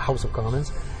map, the House of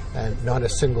Commons, and not a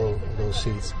single of those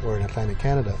seats were in Atlantic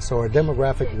Canada. So our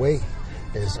demographic weight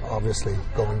is obviously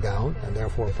going down, and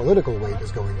therefore political weight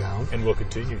is going down. And will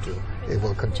continue to. It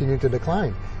will continue to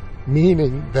decline,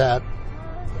 meaning that,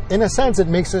 in a sense, it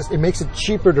makes it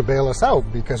cheaper to bail us out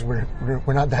because we're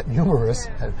not that numerous.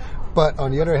 But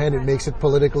on the other hand, it makes it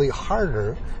politically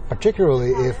harder,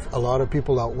 particularly if a lot of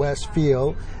people out west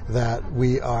feel that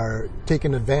we are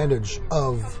taking advantage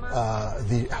of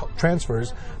the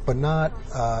transfers, but not,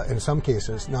 in some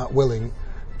cases, not willing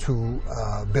to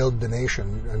build the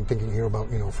nation. I'm thinking here about,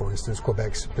 for instance,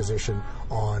 Quebec's position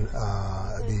on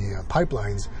the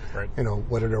pipelines. Right.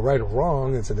 Whether they're right or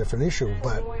wrong, it's a different issue.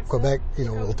 But Quebec,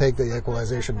 will take the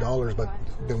equalization dollars, but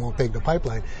they won't take the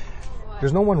pipeline.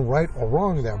 There's no one right or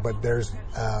wrong there, but there's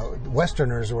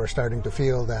Westerners who are starting to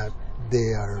feel that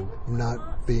they are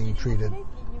not being treated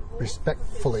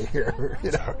respectfully here.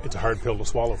 It's a hard pill to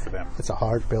swallow for them. It's a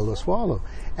hard pill to swallow.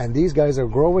 And these guys are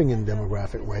growing in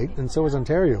demographic weight, and so is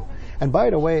Ontario. And by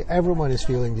the way, everyone is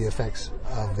feeling the effects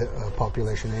of the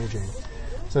population aging.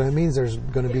 So that means there's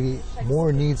going to be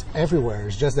more needs everywhere.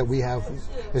 It's just that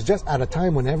it's just at a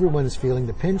time when everyone is feeling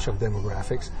the pinch of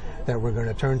demographics that we're going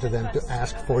to turn to them to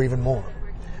ask for even more.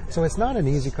 So it's not an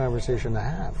easy conversation to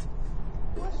have.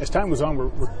 As time goes on,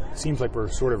 it seems like we're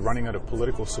sort of running out of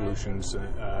political solutions,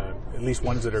 at least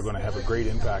ones that are going to have a great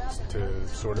impact to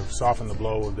sort of soften the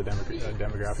blow of the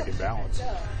demographic imbalance.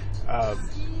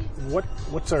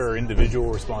 What's our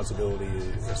individual responsibility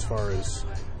as far as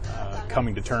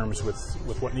coming to terms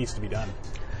with what needs to be done?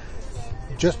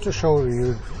 Just to show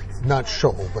you, not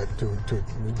show, but to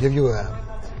give you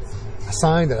a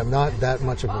sign that I'm not that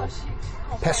much of a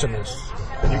pessimist.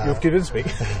 You've convinced me.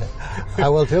 I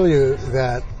will tell you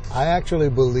that I actually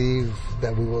believe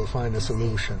that we will find a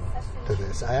solution to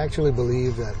this. I actually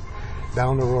believe that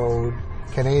down the road,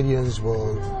 Canadians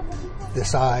will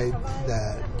decide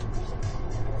that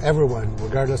everyone,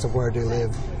 regardless of where they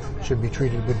live, should be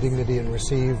treated with dignity and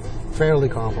receive fairly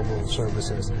comparable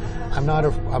services. I'm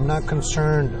not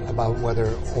concerned about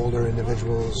whether older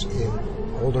individuals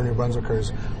older New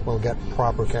Brunswickers will get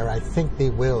proper care. I think they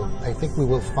will. I think we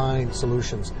will find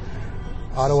solutions.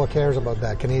 Ottawa cares about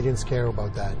that. Canadians care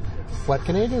about that. What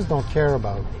Canadians don't care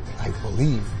about, I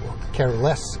believe, or care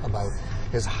less about,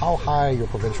 is how high your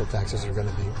provincial taxes are going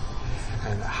to be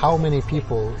and how many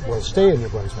people will stay in New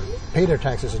Brunswick, pay their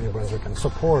taxes in New Brunswick, and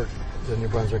support the New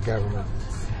Brunswick government.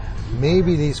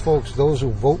 Maybe these folks, those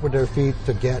who vote with their feet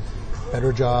to get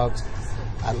better jobs,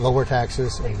 at lower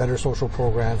taxes and better social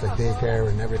programs like daycare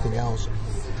and everything else,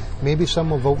 maybe some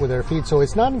will vote with their feet. So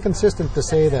it's not inconsistent to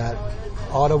say that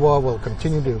Ottawa will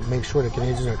continue to make sure that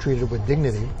Canadians are treated with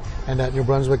dignity and that New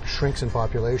Brunswick shrinks in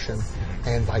population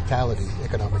and vitality,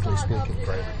 economically speaking.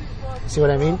 Right. See what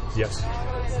I mean? Yes.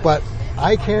 But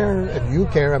I care, and you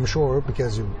care, I'm sure,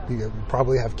 because you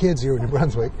probably have kids here in New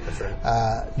Brunswick. That's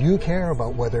right. You care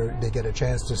about whether they get a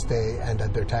chance to stay and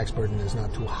that their tax burden is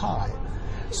not too high.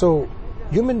 So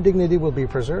human dignity will be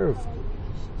preserved,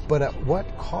 but at what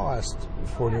cost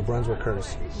for New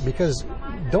Brunswickers? Because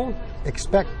don't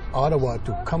expect Ottawa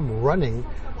to come running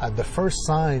at the first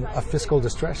sign of fiscal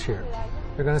distress here.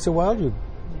 They're going to say, well, you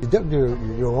dug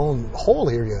your own hole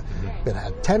here. You've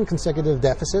had 10 consecutive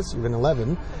deficits, even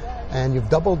 11, and you've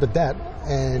doubled the debt,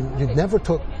 and you never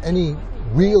took any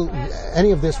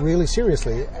of this really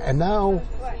seriously, and now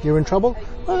you're in trouble?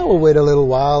 Well, we'll wait a little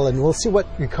while and we'll see what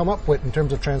you come up with in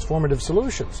terms of transformative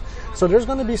solutions. So there's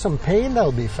going to be some pain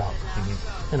that'll be felt,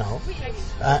 and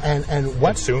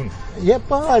what soon? Yeah,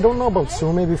 well, I don't know about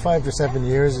soon. Maybe 5 to 7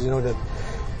 years.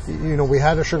 We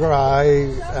had a sugar high,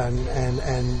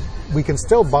 and we can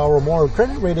still borrow more.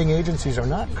 Credit rating agencies are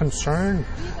not concerned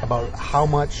about how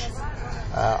much.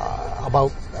 I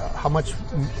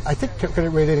think credit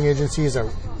rating agencies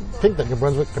think that New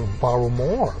Brunswick can borrow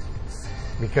more,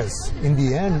 because in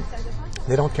the end,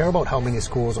 they don't care about how many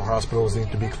schools or hospitals need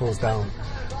to be closed down.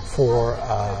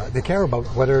 They care about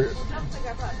whether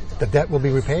the debt will be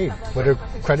repaid, whether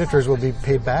creditors will be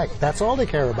paid back. That's all they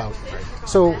care about.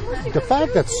 So the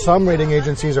fact that some rating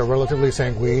agencies are relatively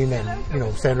sanguine,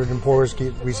 and Standard & Poor's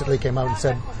recently came out and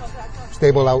said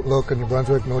stable outlook in New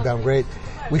Brunswick, no downgrade,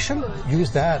 we shouldn't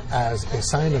use that as a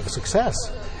sign of success.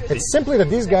 It's simply that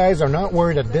these guys are not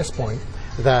worried at this point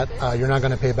that you're not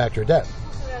going to pay back your debt.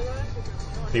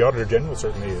 The Auditor General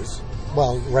certainly is.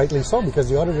 Well, rightly so, because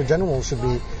the Auditor General should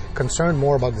be concerned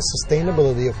more about the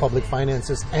sustainability of public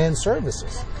finances and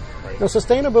services. Right. Now,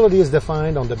 sustainability is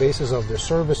defined on the basis of the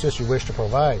services you wish to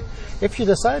provide. If you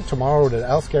decide tomorrow that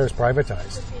healthcare is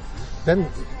privatized, then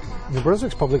New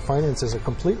Brunswick's public finances are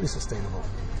completely sustainable.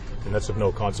 And that's of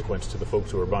no consequence to the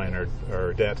folks who are buying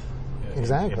our debt.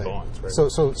 Exactly. in bonds, right?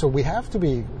 So we have to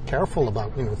be careful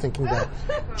about thinking that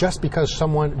just because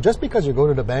you go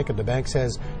to the bank and the bank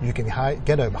says you can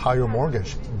get a higher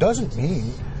mortgage doesn't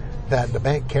mean that the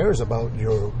bank cares about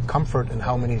your comfort and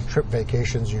how many trip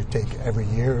vacations you take every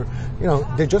year.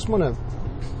 They just want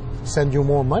to send you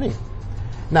more money.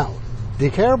 Now, they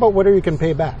care about whether you can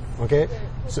pay back. Okay.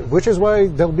 So, which is why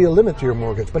there'll be a limit to your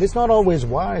mortgage. But it's not always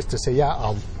wise to say, yeah,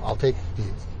 I'll take the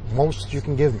most you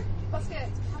can give me.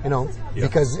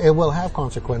 Because it will have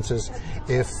consequences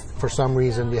if for some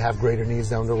reason you have greater needs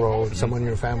down the road, someone in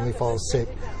your family falls sick,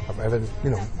 or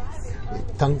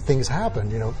things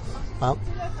happen,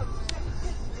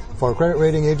 For a credit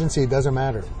rating agency, it doesn't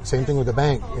matter. Same thing with the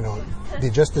bank, they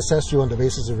just assess you on the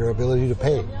basis of your ability to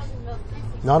pay,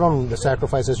 not on the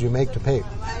sacrifices you make to pay.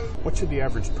 What should the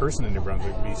average person in New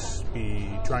Brunswick be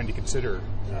trying to consider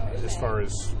as far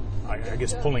as, I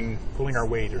guess, pulling our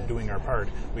weight or doing our part?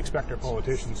 We expect our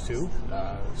politicians to.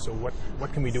 So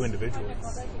what can we do individually?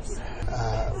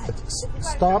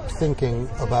 Stop thinking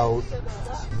about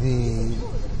the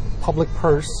public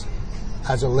purse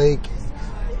as a lake,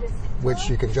 which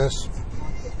you can just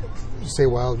say,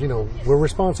 well, we're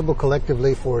responsible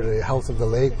collectively for the health of the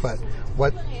lake, but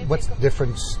what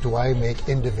difference do I make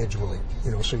individually?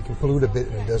 So you can pollute a bit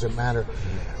and it doesn't matter.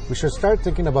 We should start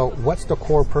thinking about what's the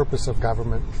core purpose of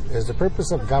government. Is the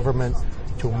purpose of government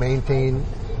to maintain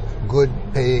good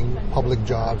paying public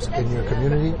jobs in your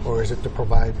community, or is it to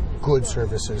provide good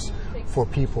services for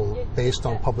people based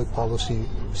on public policy,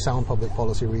 sound public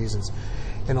policy reasons?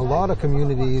 In a lot of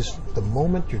communities, the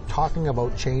moment you're talking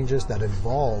about changes that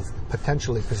involve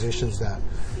potentially positions that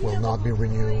will not be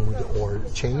renewed or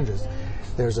changes,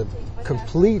 there's a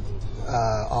complete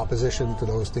opposition to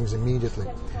those things immediately.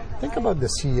 Think about the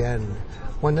CN.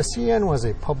 When the CN was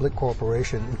a public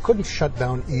corporation, it couldn't shut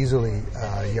down easily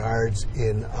yards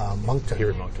in Moncton.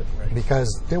 Here in Moncton, right.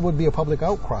 Because there would be a public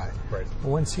outcry. Right. But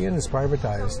when CN is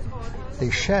privatized, they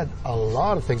shed a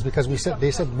lot of things because they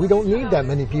said we don't need that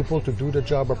many people to do the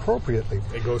job appropriately.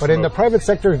 But in the private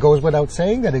sector, it goes without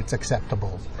saying that it's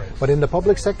acceptable. Right. But in the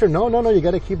public sector, no, you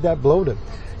got to keep that bloated.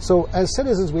 So as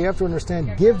citizens, we have to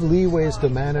understand, give leeways to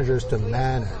managers to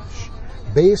manage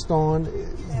based on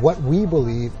what we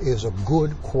believe is a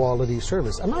good quality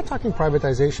service. I'm not talking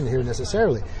privatization here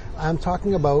necessarily. I'm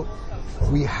talking about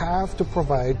we have to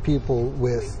provide people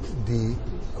with the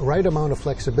right amount of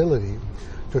flexibility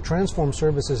to transform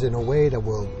services in a way that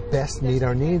will best meet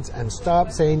our needs and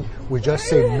stop saying we just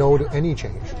say no to any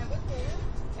change.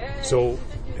 So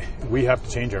we have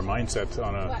to change our mindset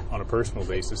on a personal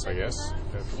basis, I guess,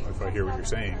 if I hear what you're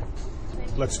saying.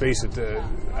 Let's face it,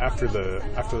 after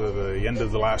the end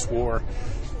of the last war,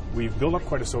 we've built up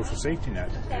quite a social safety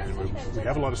net, and we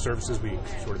have a lot of services we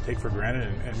sort of take for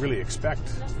granted and really expect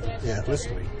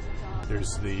implicitly.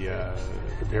 There's the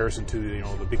comparison to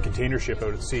the big container ship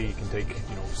out at sea. You can take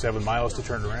 7 miles to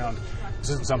turn around. This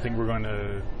isn't something we're going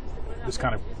to. This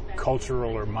kind of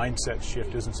cultural or mindset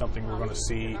shift isn't something we're going to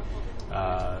see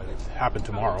happen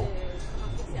tomorrow.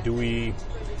 Do we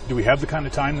have the kind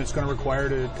of time that's going to require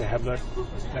to have that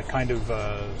kind of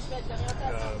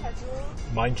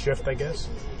mind shift, I guess?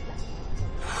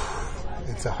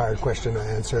 It's a hard question to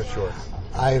answer. Sure.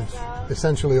 I've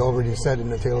essentially already said in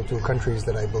the Tale of Two Countries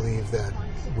that I believe that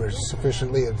we're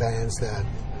sufficiently advanced that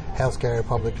healthcare,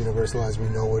 public, universal as we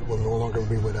know it, will no longer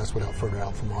be with us without further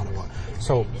help from Ottawa.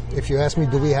 So if you ask me,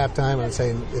 do we have time, I'm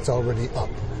saying it's already up.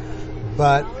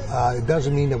 But it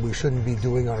doesn't mean that we shouldn't be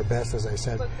doing our best, as I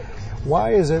said.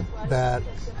 Why is it that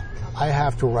I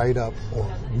have to write up, or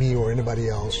me or anybody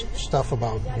else, stuff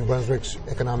about New Brunswick's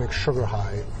economic sugar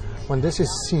high when this is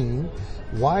seen?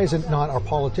 Why is it not our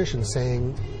politicians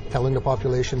telling the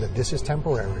population that this is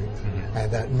temporary and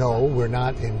that no, we're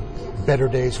not in better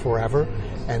days forever,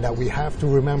 and that we have to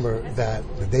remember that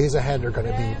the days ahead are going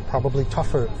to be probably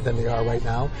tougher than they are right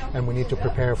now, and we need to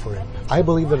prepare for it. I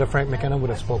believe that if Frank McKenna would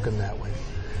have spoken that way,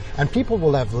 and people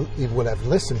would have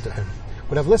listened to him.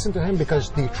 Would have listened to him because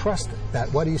they trust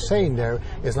that what he's saying there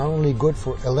is not only good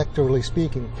for electorally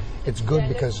speaking, it's good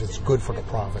because it's good for the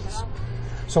province.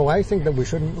 So I think that we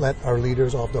shouldn't let our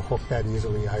leaders off the hook that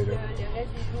easily either.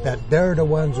 That they're the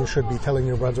ones who should be telling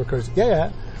New Brunswickers,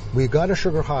 yeah, we got a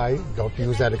sugar high. Don't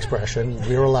use that expression.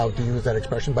 We're allowed to use that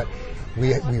expression, but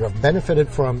we have benefited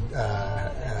from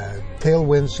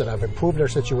tailwinds that have improved our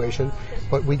situation,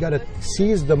 but we got to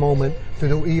seize the moment to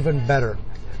do even better,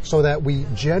 so that we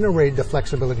generate the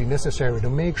flexibility necessary to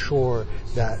make sure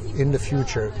that in the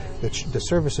future the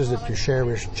services that you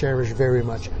cherish very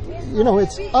much,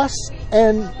 it's us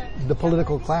and the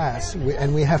political class,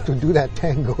 and we have to do that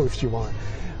tango if you want.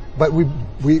 But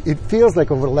it feels like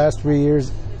over the last 3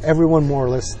 years, everyone more or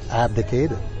less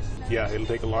abdicated. Yeah, it'll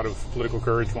take a lot of political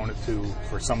courage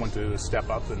for someone to step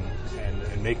up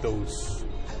and make those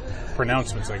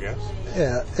pronouncements, I guess.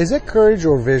 Yeah. Is it courage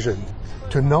or vision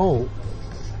to know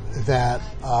that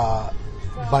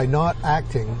by not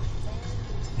acting,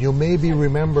 you may be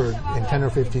remembered in 10 or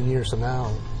 15 years from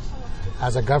now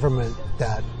as a government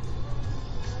that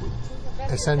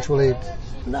essentially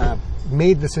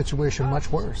made the situation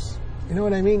much worse? You know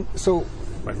what I mean? So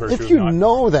if you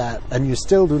know that and you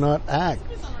still do not act,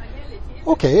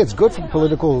 okay, it's good for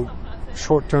political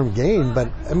short-term gain, but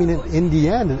I mean, in the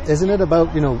end, isn't it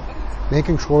about,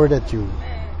 making sure that you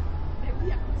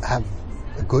have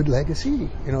a good legacy?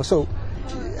 So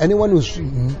anyone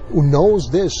who knows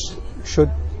this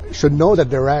should know that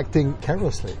they're acting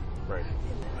carelessly. Right.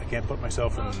 I can't put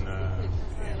myself in a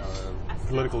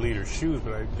political leader's shoes,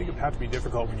 but I think it had to be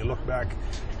difficult when you look back.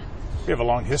 We have a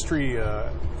long history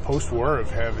post-war of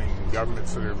having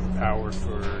governments that are in power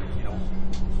for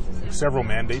several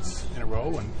mandates in a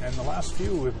row, and the last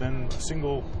few have been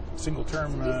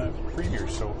single-term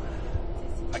premiers. So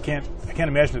I can't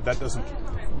imagine that doesn't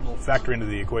factor into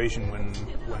the equation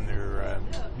when they're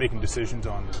making decisions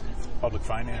on public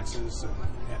finances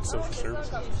and social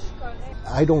services.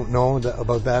 I don't know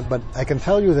about that, but I can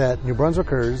tell you that New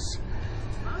Brunswickers,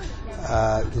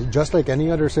 just like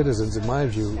any other citizens, in my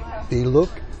view, they look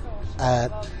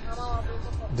at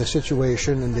the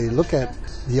situation and they look at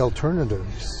the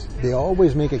alternatives. They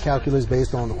always make a calculus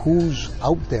based on who's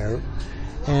out there.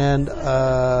 And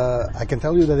I can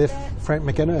tell you that if Frank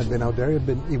McKenna had been out there,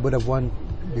 he would have won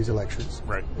these elections.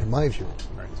 Right. In my view.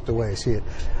 Right. That's the way I see it.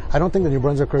 I don't think the New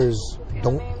Brunswickers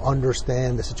don't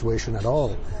understand the situation at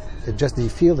all. They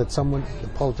feel that the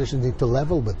politicians need to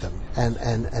level with them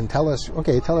and tell us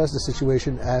the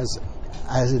situation as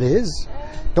it is.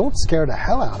 Don't scare the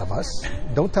hell out of us.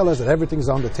 Don't tell us that everything's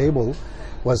on the table.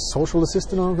 Was social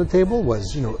assistance on the table?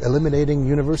 Was eliminating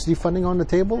university funding on the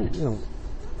table?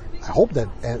 I hope that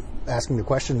asking the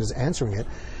question is answering it.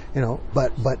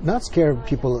 But not scare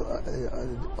people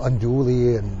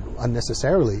unduly and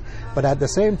unnecessarily. But at the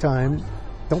same time,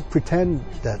 don't pretend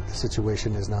that the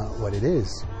situation is not what it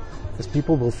is, because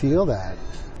people will feel that.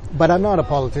 But I'm not a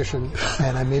politician,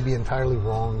 and I may be entirely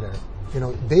wrong there.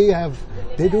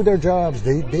 They do their jobs.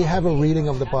 They have a reading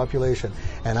of the population,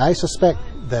 and I suspect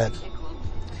that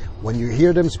when you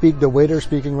hear them speak the way they're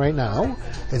speaking right now,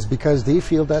 it's because they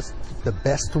feel that's the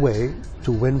best way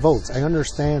to win votes. I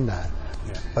understand that.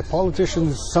 Yeah. But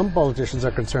some politicians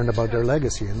are concerned about their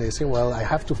legacy, and they say, well, I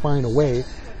have to find a way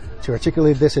to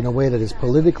articulate this in a way that is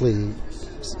politically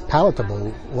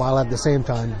palatable while at the same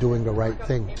time doing the right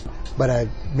thing. But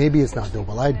maybe it's not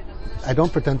doable. I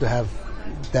don't pretend to have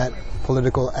that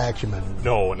political acumen.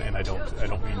 No, and I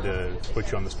don't mean to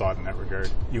put you on the spot in that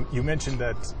regard. You mentioned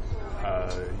that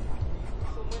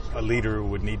a leader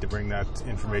would need to bring that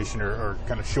information or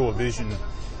kind of show a vision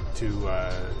to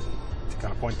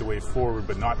kind of point the way forward,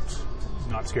 but not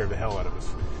scare the hell out of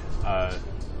us.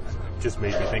 Just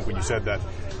made me think when you said that.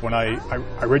 When I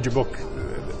read your book,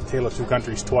 Tale of Two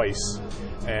Countries, twice,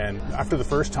 and after the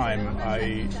first time,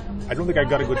 I don't think I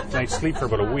got a good night's sleep for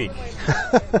about a week.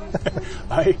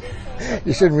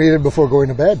 You shouldn't read it before going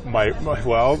to bed.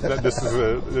 This is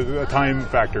a time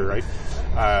factor, right?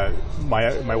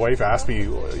 My wife asked me,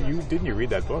 didn't you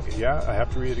read that book? Yeah, I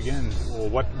have to read it again. Well,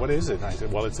 what is it? And I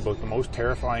said, well, it's about the most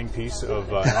terrifying piece of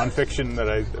nonfiction that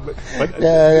I.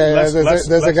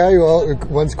 There's a guy who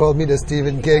once called me the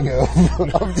Stephen King of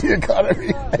the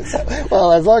economy. Said,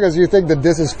 well, as long as you think that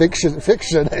this is fiction,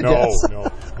 I guess. No.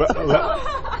 But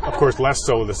of course, less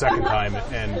so the second time,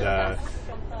 and.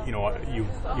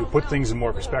 You put things in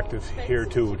more perspective here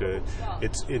too.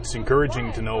 It's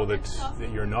encouraging to know that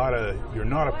you're not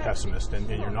a pessimist and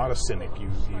you're not a cynic.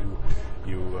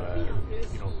 You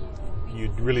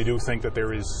really do think that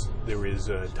there is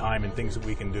time and things that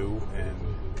we can do,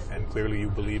 and clearly you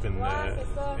believe in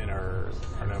our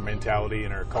mentality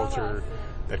and our culture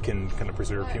that can kind of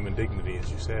preserve human dignity, as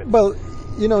you said. Well,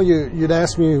 you'd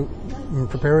asked me in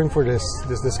preparing for this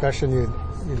discussion.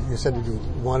 You said that you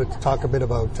wanted to talk a bit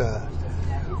about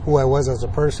who I was as a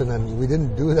person, and we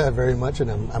didn't do that very much,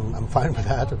 and I'm fine with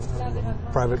that. I'm a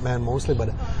private man mostly, but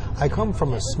I come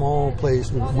from a small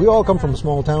place. We all come from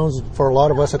small towns, for a lot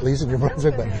of us at least in New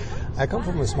Brunswick, but I come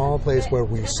from a small place where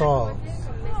we saw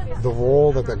the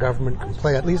role that the government can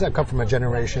play. At least I come from a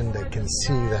generation that can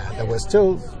see that was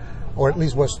still, or at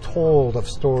least was told of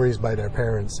stories by their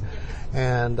parents.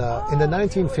 And in the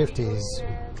 1950s,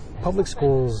 public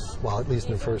schools, well, at least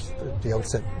in the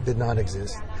outset, did not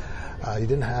exist. You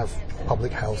didn't have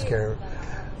public health care.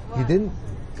 You didn't,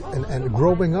 and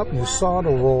growing up, you saw the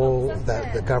role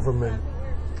that the government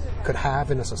could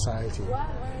have in a society,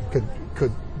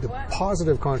 could the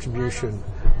positive contribution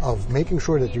of making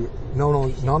sure that you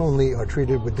not only are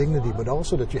treated with dignity, but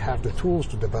also that you have the tools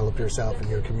to develop yourself in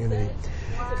your community.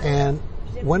 And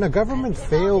when a government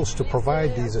fails to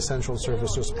provide these essential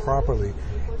services properly,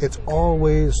 it's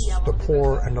always the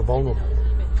poor and the vulnerable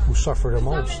who suffer the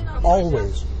most,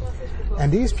 always.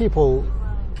 And these people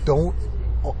don't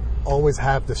always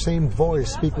have the same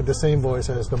voice, speak with the same voice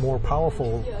as the more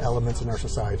powerful elements in our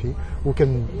society, who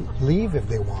can leave if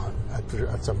they want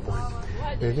at some point.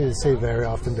 They say very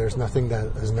often there's nothing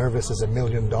that as nervous as $1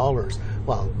 million.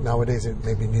 Well, nowadays it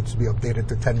maybe needs to be updated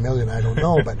to 10 million, I don't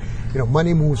know, but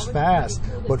money moves fast.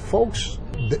 But folks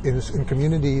in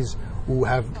communities who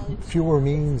have fewer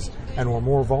means and who are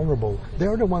more vulnerable,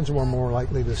 they're the ones who are more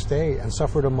likely to stay and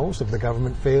suffer the most if the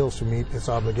government fails to meet its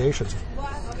obligations.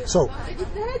 So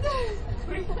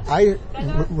I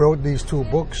wrote these 2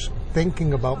 books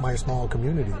thinking about my small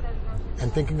community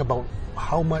and thinking about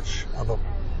how much of a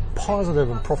positive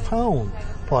and profound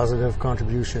positive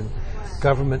contribution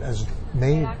government has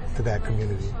made to that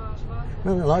community. A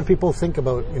lot of people think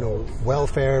about,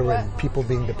 welfare and people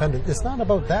being dependent. It's not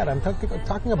about that. I'm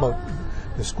talking about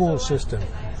the school system,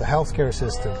 the healthcare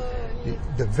system,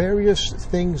 the various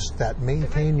things that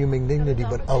maintain human dignity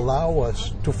but allow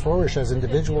us to flourish as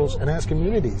individuals and as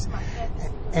communities.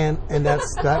 And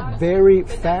that's that very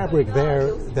fabric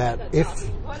there that if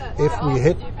we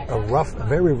hit a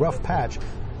very rough patch,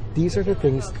 these are the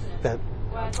things that,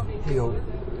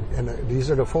 and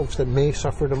these are the folks that may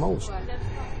suffer the most.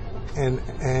 And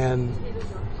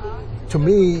to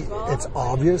me, it's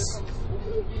obvious,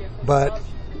 but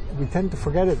we tend to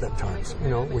forget it at times.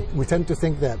 We tend to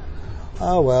think that,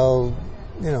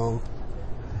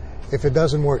 if it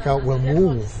doesn't work out, we'll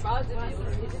move.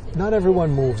 Not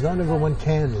everyone moves. Not everyone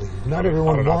can leave. Not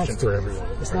everyone wants to.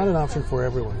 It's not an option for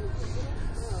everyone.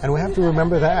 And we have to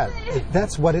remember that.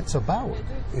 That's what it's about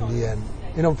in the end.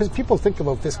 People think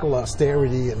about fiscal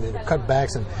austerity and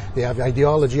cutbacks, and they have the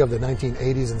ideology of the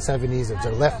 1980s and 70s. There's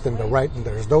the left and the right, and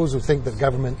there's those who think that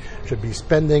government should be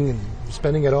spending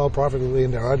it all profitably,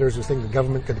 and there are others who think the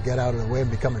government could get out of the way and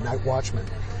become a night watchman.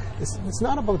 It's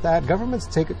not about that. Governments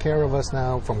take care of us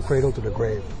now from cradle to the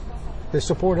grave. They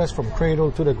support us from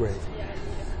cradle to the grave.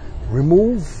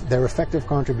 Remove their effective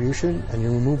contribution, and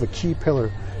you remove a key pillar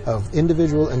of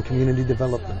individual and community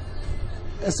development.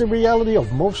 It's the reality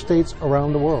of most states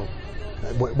around the world,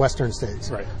 Western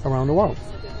states around the world.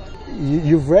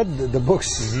 You've read the books,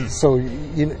 so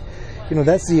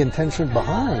that's the intention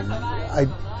behind.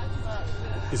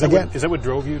 Is that what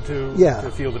drove you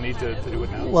to feel the need to do it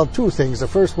now? Well, 2 things. The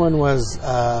first one was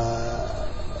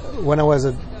when I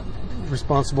was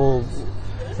responsible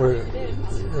for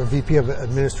a VP of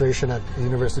administration at the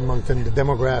University of Moncton, the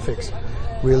demographics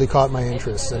really caught my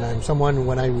interest, and I'm someone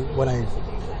when I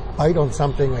bite on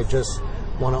something, I just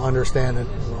want to understand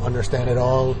it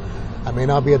all. I may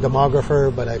not be a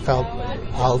demographer, but I felt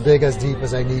I'll dig as deep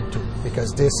as I need to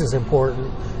because this is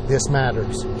important, this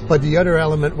matters. But the other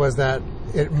element was that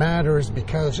it matters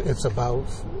because it's about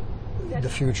the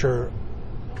future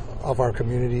of our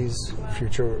communities,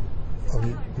 future of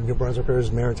New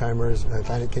Brunswickers, Maritimers, and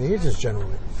Atlantic Canadians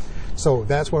generally. So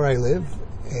that's where I live,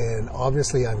 and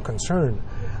obviously I'm concerned.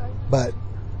 But,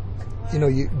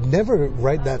 you never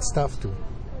write that stuff to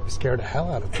scare the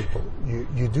hell out of people.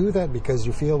 You do that because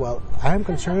you feel, well, I'm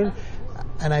concerned,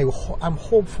 and I'm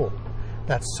hopeful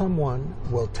that someone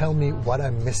will tell me what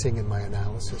I'm missing in my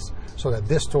analysis so that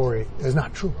this story is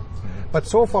not true. But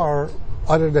so far,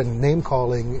 other than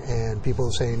name-calling and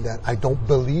people saying that I don't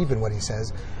believe in what he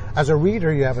says, as a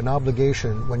reader, you have an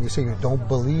obligation, when you say you don't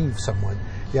believe someone,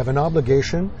 you have an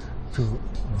obligation to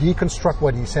deconstruct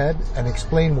what he said and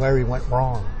explain where he went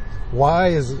wrong. Why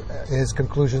his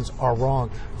conclusions are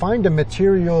wrong. Find the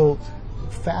material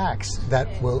facts that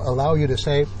will allow you to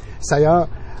say, Saya,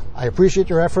 I appreciate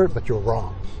your effort, but you're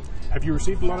wrong. Have you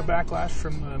received a lot of backlash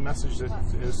from the message that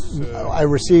is... I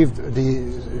received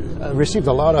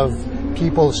a lot of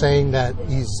people saying that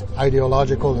he's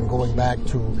ideological and going back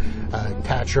to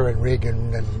Thatcher and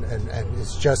Reagan, and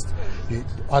it's just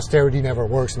austerity never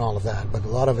works and all of that. But a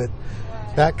lot of it,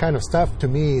 that kind of stuff to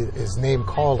me is name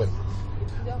calling.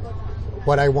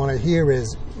 What I want to hear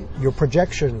is your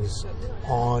projections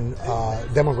on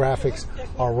demographics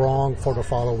are wrong for the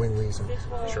following reasons.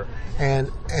 Sure.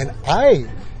 And I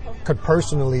could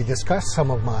personally discuss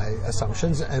some of my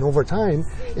assumptions, and over time,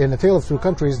 in A Tale of Two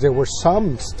Countries, there were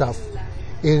some stuff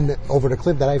in Over the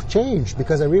Cliff that I've changed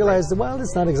because I realized, well,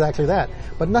 it's not exactly that,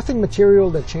 but nothing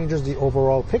material that changes the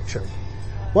overall picture.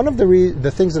 One of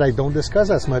the things that I don't discuss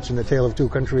as much in The Tale of Two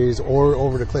Countries or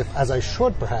Over the Cliff, as I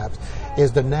should perhaps,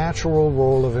 is the natural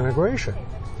role of immigration.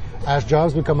 As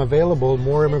jobs become available,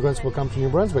 more immigrants will come to New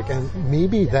Brunswick, and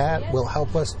maybe that will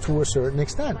help us to a certain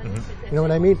extent. Mm-hmm. You know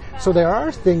what I mean? So there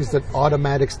are things that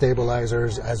automatic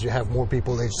stabilizers, as you have more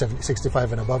people aged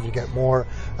 65 and above, you get more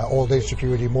old age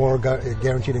security, more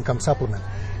guaranteed income supplement.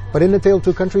 But in The Tale of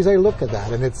Two Countries, I look at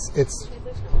that, and it's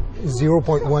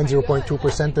 0.1, 0.2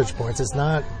 percentage points. It's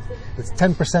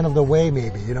 10% of the way,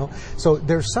 maybe, you know? So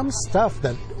there's some stuff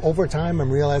that over time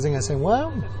I'm realizing, I say,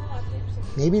 well,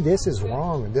 maybe this is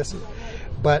wrong,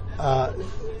 but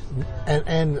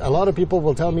and a lot of people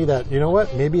will tell me that, you know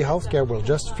what, maybe healthcare will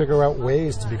just figure out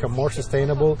ways to become more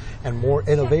sustainable and more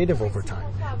innovative over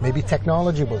time. Maybe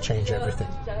technology will change everything.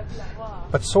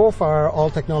 But so far, all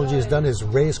technology has done is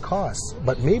raise costs.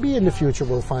 But maybe in the future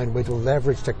we'll find a way to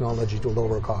leverage technology to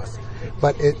lower costs.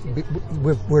 But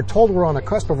we're told we're on a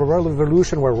cusp of a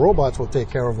revolution where robots will take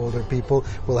care of older people.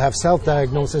 We'll have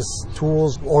self-diagnosis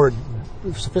tools or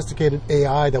sophisticated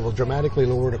AI that will dramatically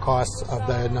lower the costs of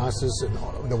diagnosis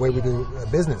and the way we do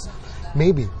business.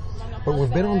 Maybe. But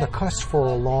we've been on the cusp for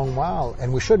a long while,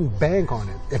 and we shouldn't bank on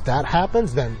it. If that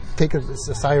happens, then take a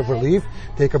sigh of relief,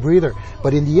 take a breather.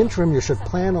 But in the interim, you should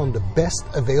plan on the best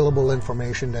available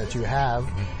information that you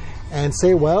have and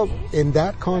say, well, in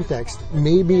that context,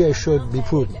 maybe I should be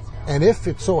prudent. And if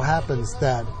it so happens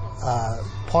that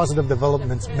positive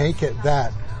developments make it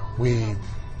that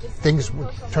things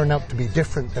would turn out to be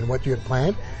different than what you had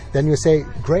planned, then you say,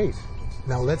 great,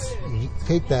 now let's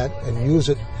take that and use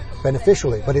it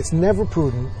beneficially. But it's never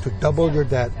prudent to double your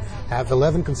debt, have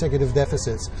 11 consecutive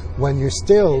deficits, when you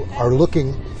still are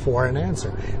looking for an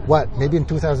answer. Maybe in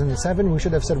 2007 we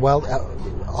should have said, well,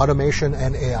 automation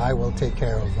and AI will take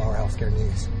care of our healthcare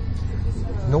needs.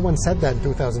 No one said that in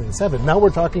 2007. Now we're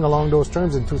talking along those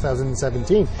terms in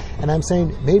 2017. And I'm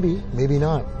saying maybe, maybe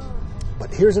not.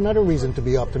 But here's another reason to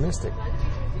be optimistic.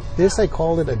 This, I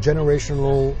call it a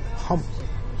generational hump.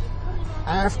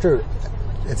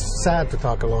 It's sad to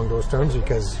talk along those terms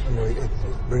because, you know, it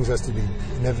brings us to the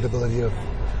inevitability of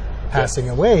passing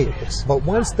away. Yes. But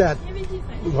once that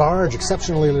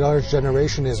exceptionally large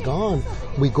generation is gone,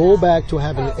 we go back to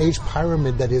having an age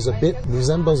pyramid that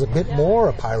resembles a bit more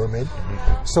a pyramid.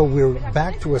 So we're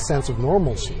back to a sense of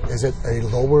normalcy. Is it a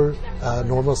lower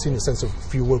normalcy in the sense of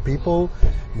fewer people?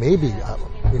 Maybe,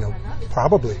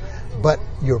 probably. But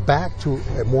you're back to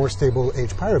a more stable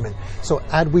age pyramid. So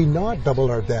had we not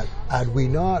doubled our debt, had we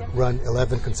not run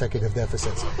 11 consecutive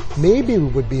deficits, maybe we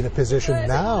would be in a position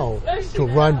now to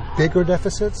run bigger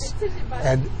deficits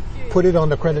and put it on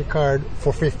the credit card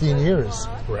for 15 years.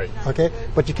 Right. Okay?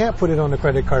 But you can't put it on the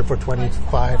credit card for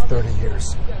 25, 30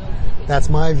 years. That's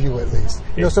my view, at least.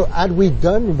 You know, so had we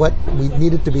done what we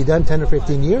needed to be done 10 or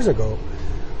 15 years ago,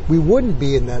 we wouldn't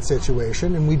be in that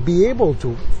situation, and we'd be able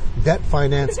to debt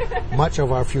finance much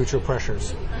of our future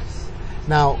pressures.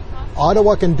 Now,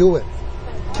 Ottawa can do it.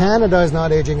 Canada is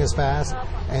not aging as fast,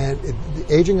 and the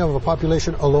aging of a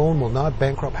population alone will not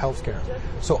bankrupt healthcare.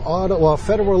 So Ottawa,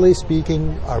 federally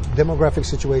speaking, our demographic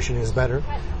situation is better,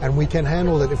 and we can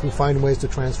handle it if we find ways to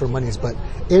transfer monies. But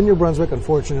in New Brunswick,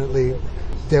 unfortunately,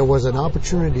 there was an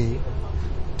opportunity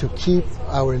to keep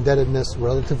our indebtedness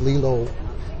relatively low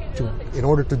in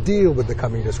order to deal with the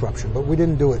coming disruption. But we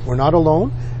didn't do it. We're not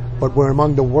alone, but we're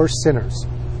among the worst sinners.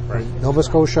 Right. Nova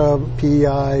Scotia,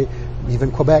 PEI,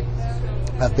 even Quebec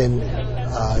have been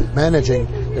managing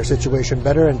their situation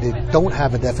better, and they don't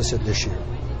have a deficit this year.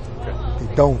 Okay.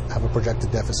 They don't have a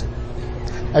projected deficit.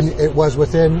 And it was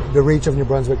within the reach of New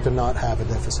Brunswick to not have a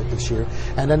deficit this year.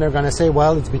 And then they're going to say,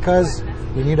 well, it's because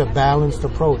we need a balanced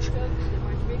approach.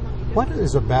 What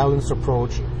is a balanced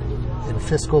approach in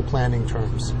fiscal planning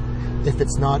terms if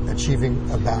it's not achieving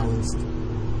a balanced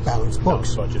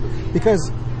books? Budget.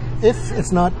 Because if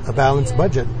it's not a balanced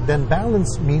budget, then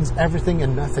balance means everything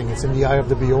and nothing. It's in the eye of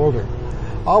the beholder.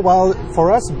 Oh, well,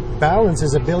 for us, balance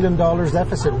is $1 billion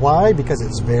deficit. Why? Because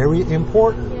it's very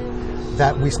important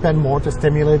that we spend more to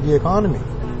stimulate the economy.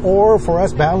 Or for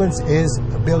us, balance is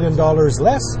 $1 billion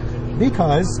less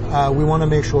because we want to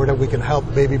make sure that we can help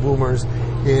baby boomers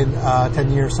in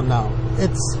 10 years from now.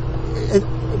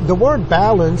 The word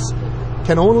balance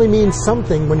can only mean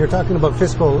something when you're talking about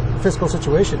fiscal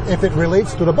situation if it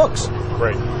relates to the books.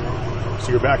 Right. So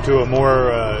you're back to a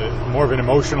more of an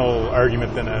emotional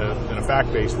argument than a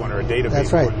fact-based one or a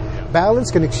data-based one. That's right. Yeah.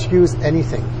 Balance can excuse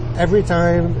anything. Every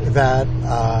time that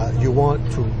you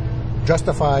want to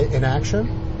justify inaction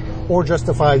or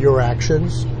justify your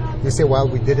actions, you say, well,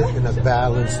 we did it in a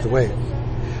balanced way.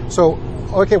 So,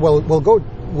 okay, well,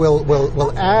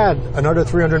 we'll add another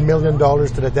 $300 million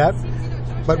to the debt.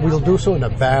 but we'll do so in a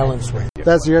balanced way.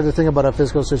 That's the other thing about our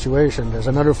fiscal situation. There's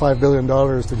another $5 billion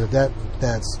to the debt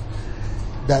that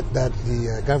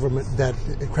the government, that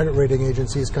credit rating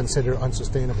agencies consider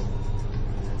unsustainable.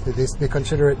 They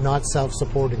consider it not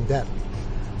self-supporting debt.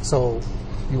 So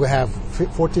you have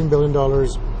 $14 billion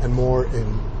and more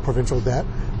in provincial debt,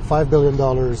 $5 billion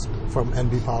from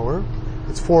NB Power.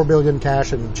 It's $4 billion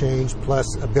cash and change,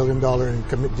 plus $1 billion in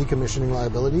decommissioning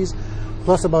liabilities,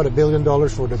 plus about $1 billion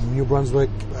for the New Brunswick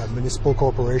Municipal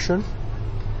Corporation.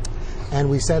 And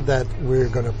we said that we're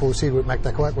going to proceed with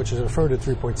Mactaquac, which is a further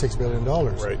 $3.6 billion.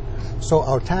 Right. So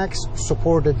our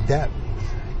tax-supported debt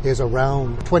is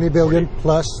around $20 billion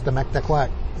plus the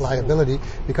Mactaquac liability,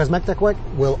 because Mactaquac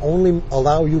will only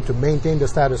allow you to maintain the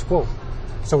status quo.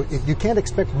 So you can't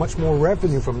expect much more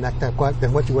revenue from Mactaquac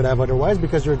than what you would have otherwise,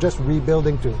 because you're just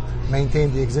rebuilding to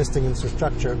maintain the existing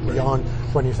infrastructure beyond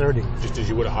 2030. Just as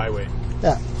you would a highway.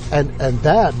 Yeah, and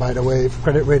that, by the way,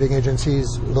 credit rating agencies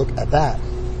look at that.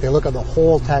 They look at the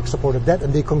whole tax-supported debt,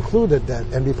 and they concluded that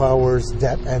NB Power's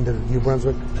debt and the New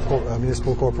Brunswick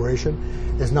Municipal Corporation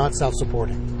is not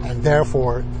self-supporting, and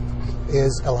therefore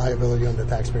is a liability on the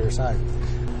taxpayer side.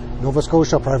 Nova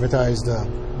Scotia privatized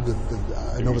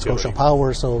the Nova Scotia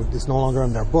Power, so it's no longer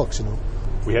on their books, you know.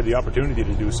 We had the opportunity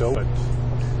to do so, but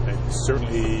it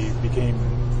certainly became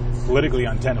politically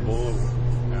untenable.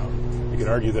 You could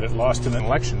argue that it lost in an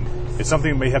election. It's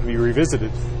something that may have to be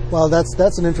revisited. Well,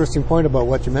 that's an interesting point about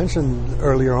what you mentioned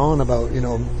earlier on about,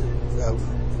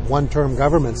 one-term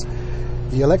governments.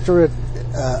 The electorate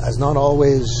has not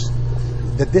always,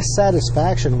 the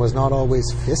dissatisfaction was not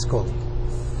always fiscal.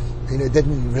 It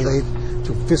didn't relate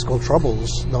to fiscal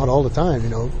troubles, not all the time,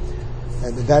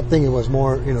 And that thing, it was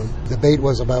more, debate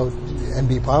was about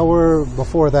NB Power.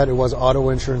 Before that, it was auto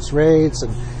insurance rates,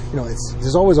 and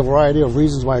there's always a variety of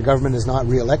reasons why a government is not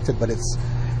re-elected. But it's,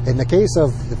 in the case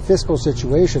of the fiscal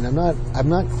situation, I'm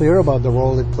not clear about the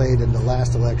role it played in the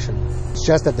last election. It's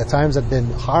just that the times had been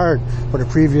hard for the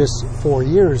previous 4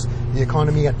 years. The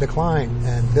economy had declined,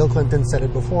 and Bill Clinton said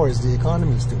it before: "Is the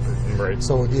economy stupid?" Right.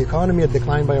 So the economy had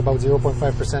declined by about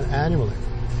 0.5% annually.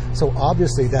 So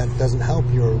obviously that doesn't help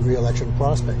your re-election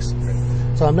prospects.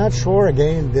 So I'm not sure,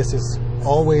 again, this is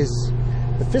always,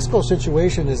 the fiscal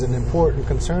situation is an important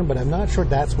concern, but I'm not sure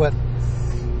that's what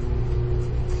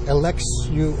elects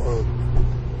you or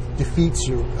defeats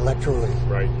you electorally.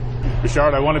 Right.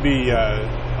 Richard, I want to be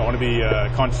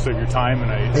conscious of your time,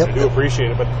 and I do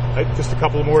appreciate it, but just a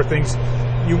couple more things.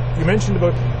 You mentioned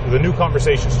about the new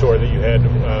conversations tour that you had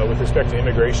with respect to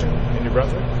immigration in New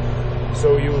Brunswick.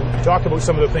 So you talked about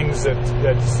some of the things that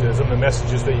some of the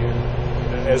messages that you,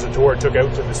 as a tour, took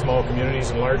out to the small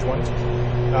communities and large ones.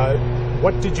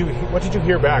 What did you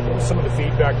hear back? What was some of the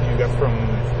feedback that you got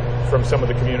from some of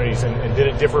the communities, and did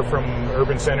it differ from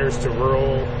urban centers to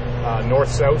rural,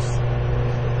 north-south?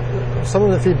 Some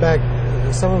of the feedback,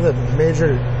 some of the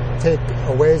major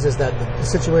takeaways is that the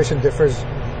situation differs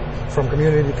from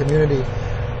community to community,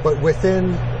 but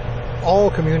within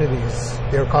all communities,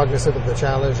 they're cognizant of the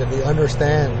challenge, and they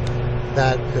understand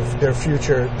that their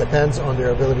future depends on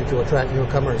their ability to attract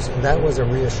newcomers. And that was a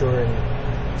reassuring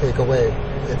takeaway.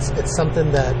 It's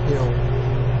something that,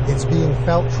 it's being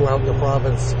felt throughout the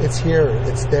province. It's here,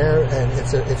 it's there, and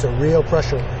it's a real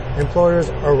pressure. Employers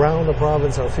around the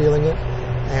province are feeling it,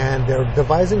 and they're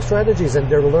devising strategies, and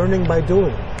they're learning by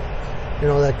doing.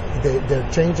 They're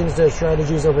changing their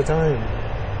strategies over time.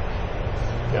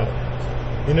 Yeah.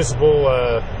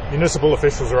 Municipal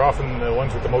officials are often the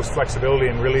ones with the most flexibility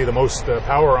and really the most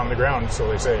power on the ground, so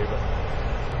they say.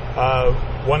 But,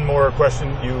 one more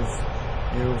question. You've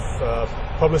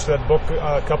published that book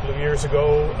a couple of years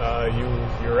ago.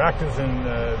 You're active in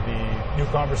the New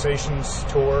Conversations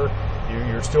tour.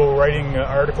 You're still writing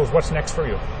articles. What's next for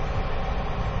you?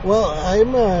 Well,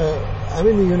 I'm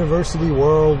in the university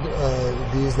world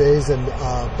these days,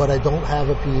 but I don't have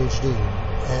a PhD.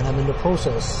 And I'm in the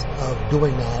process of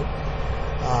doing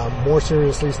that more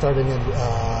seriously starting in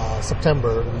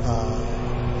September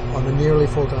on a nearly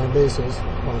full-time basis,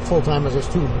 full-time as a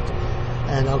student.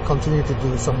 And I'll continue to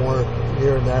do some work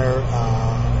here and there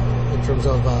in terms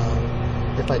of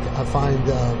if I find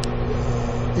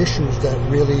issues that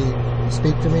really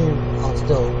speak to me, I'll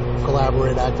still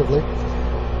collaborate actively.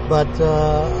 But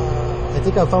I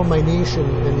think I found my niche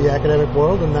in the academic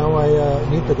world, and now I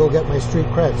need to go get my street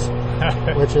creds,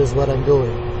 which is what I'm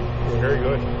doing. Very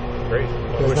good, great.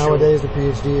 Because nowadays the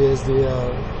PhD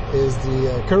is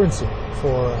the currency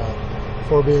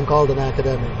for being called an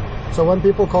academic. So when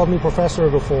people called me professor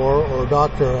before or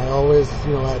doctor, I always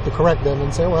had to correct them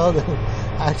and say, well,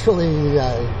 actually,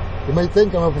 You might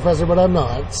think I'm a professor, but I'm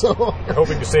not. So You're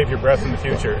hoping to save your breath in the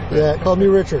future. yeah, call me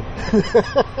Richard.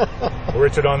 Well,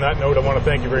 Richard, on that note, I want to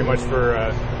thank you very much for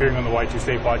appearing on the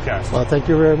Y2Stay podcast. Well, thank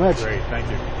you very much. Great, thank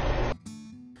you.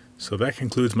 So that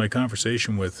concludes my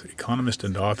conversation with economist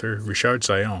and author Richard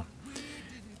Saillon.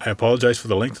 I apologize for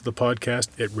the length of the podcast.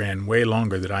 It ran way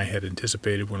longer than I had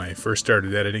anticipated when I first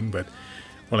started editing, but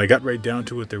when I got right down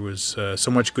to it, there was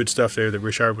so much good stuff there that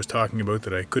Richard was talking about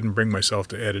that I couldn't bring myself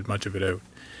to edit much of it out.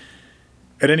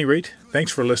 At any rate,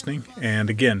 thanks for listening, and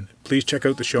again, please check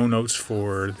out the show notes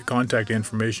for the contact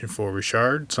information for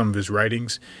Richard, some of his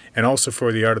writings, and also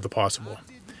for The Art of the Possible.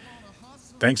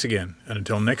 Thanks again, and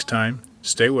until next time,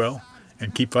 stay well,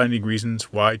 and keep finding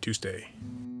reasons why to stay.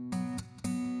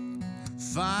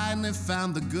 Finally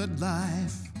found the good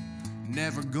life,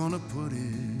 never gonna put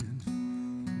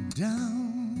it down.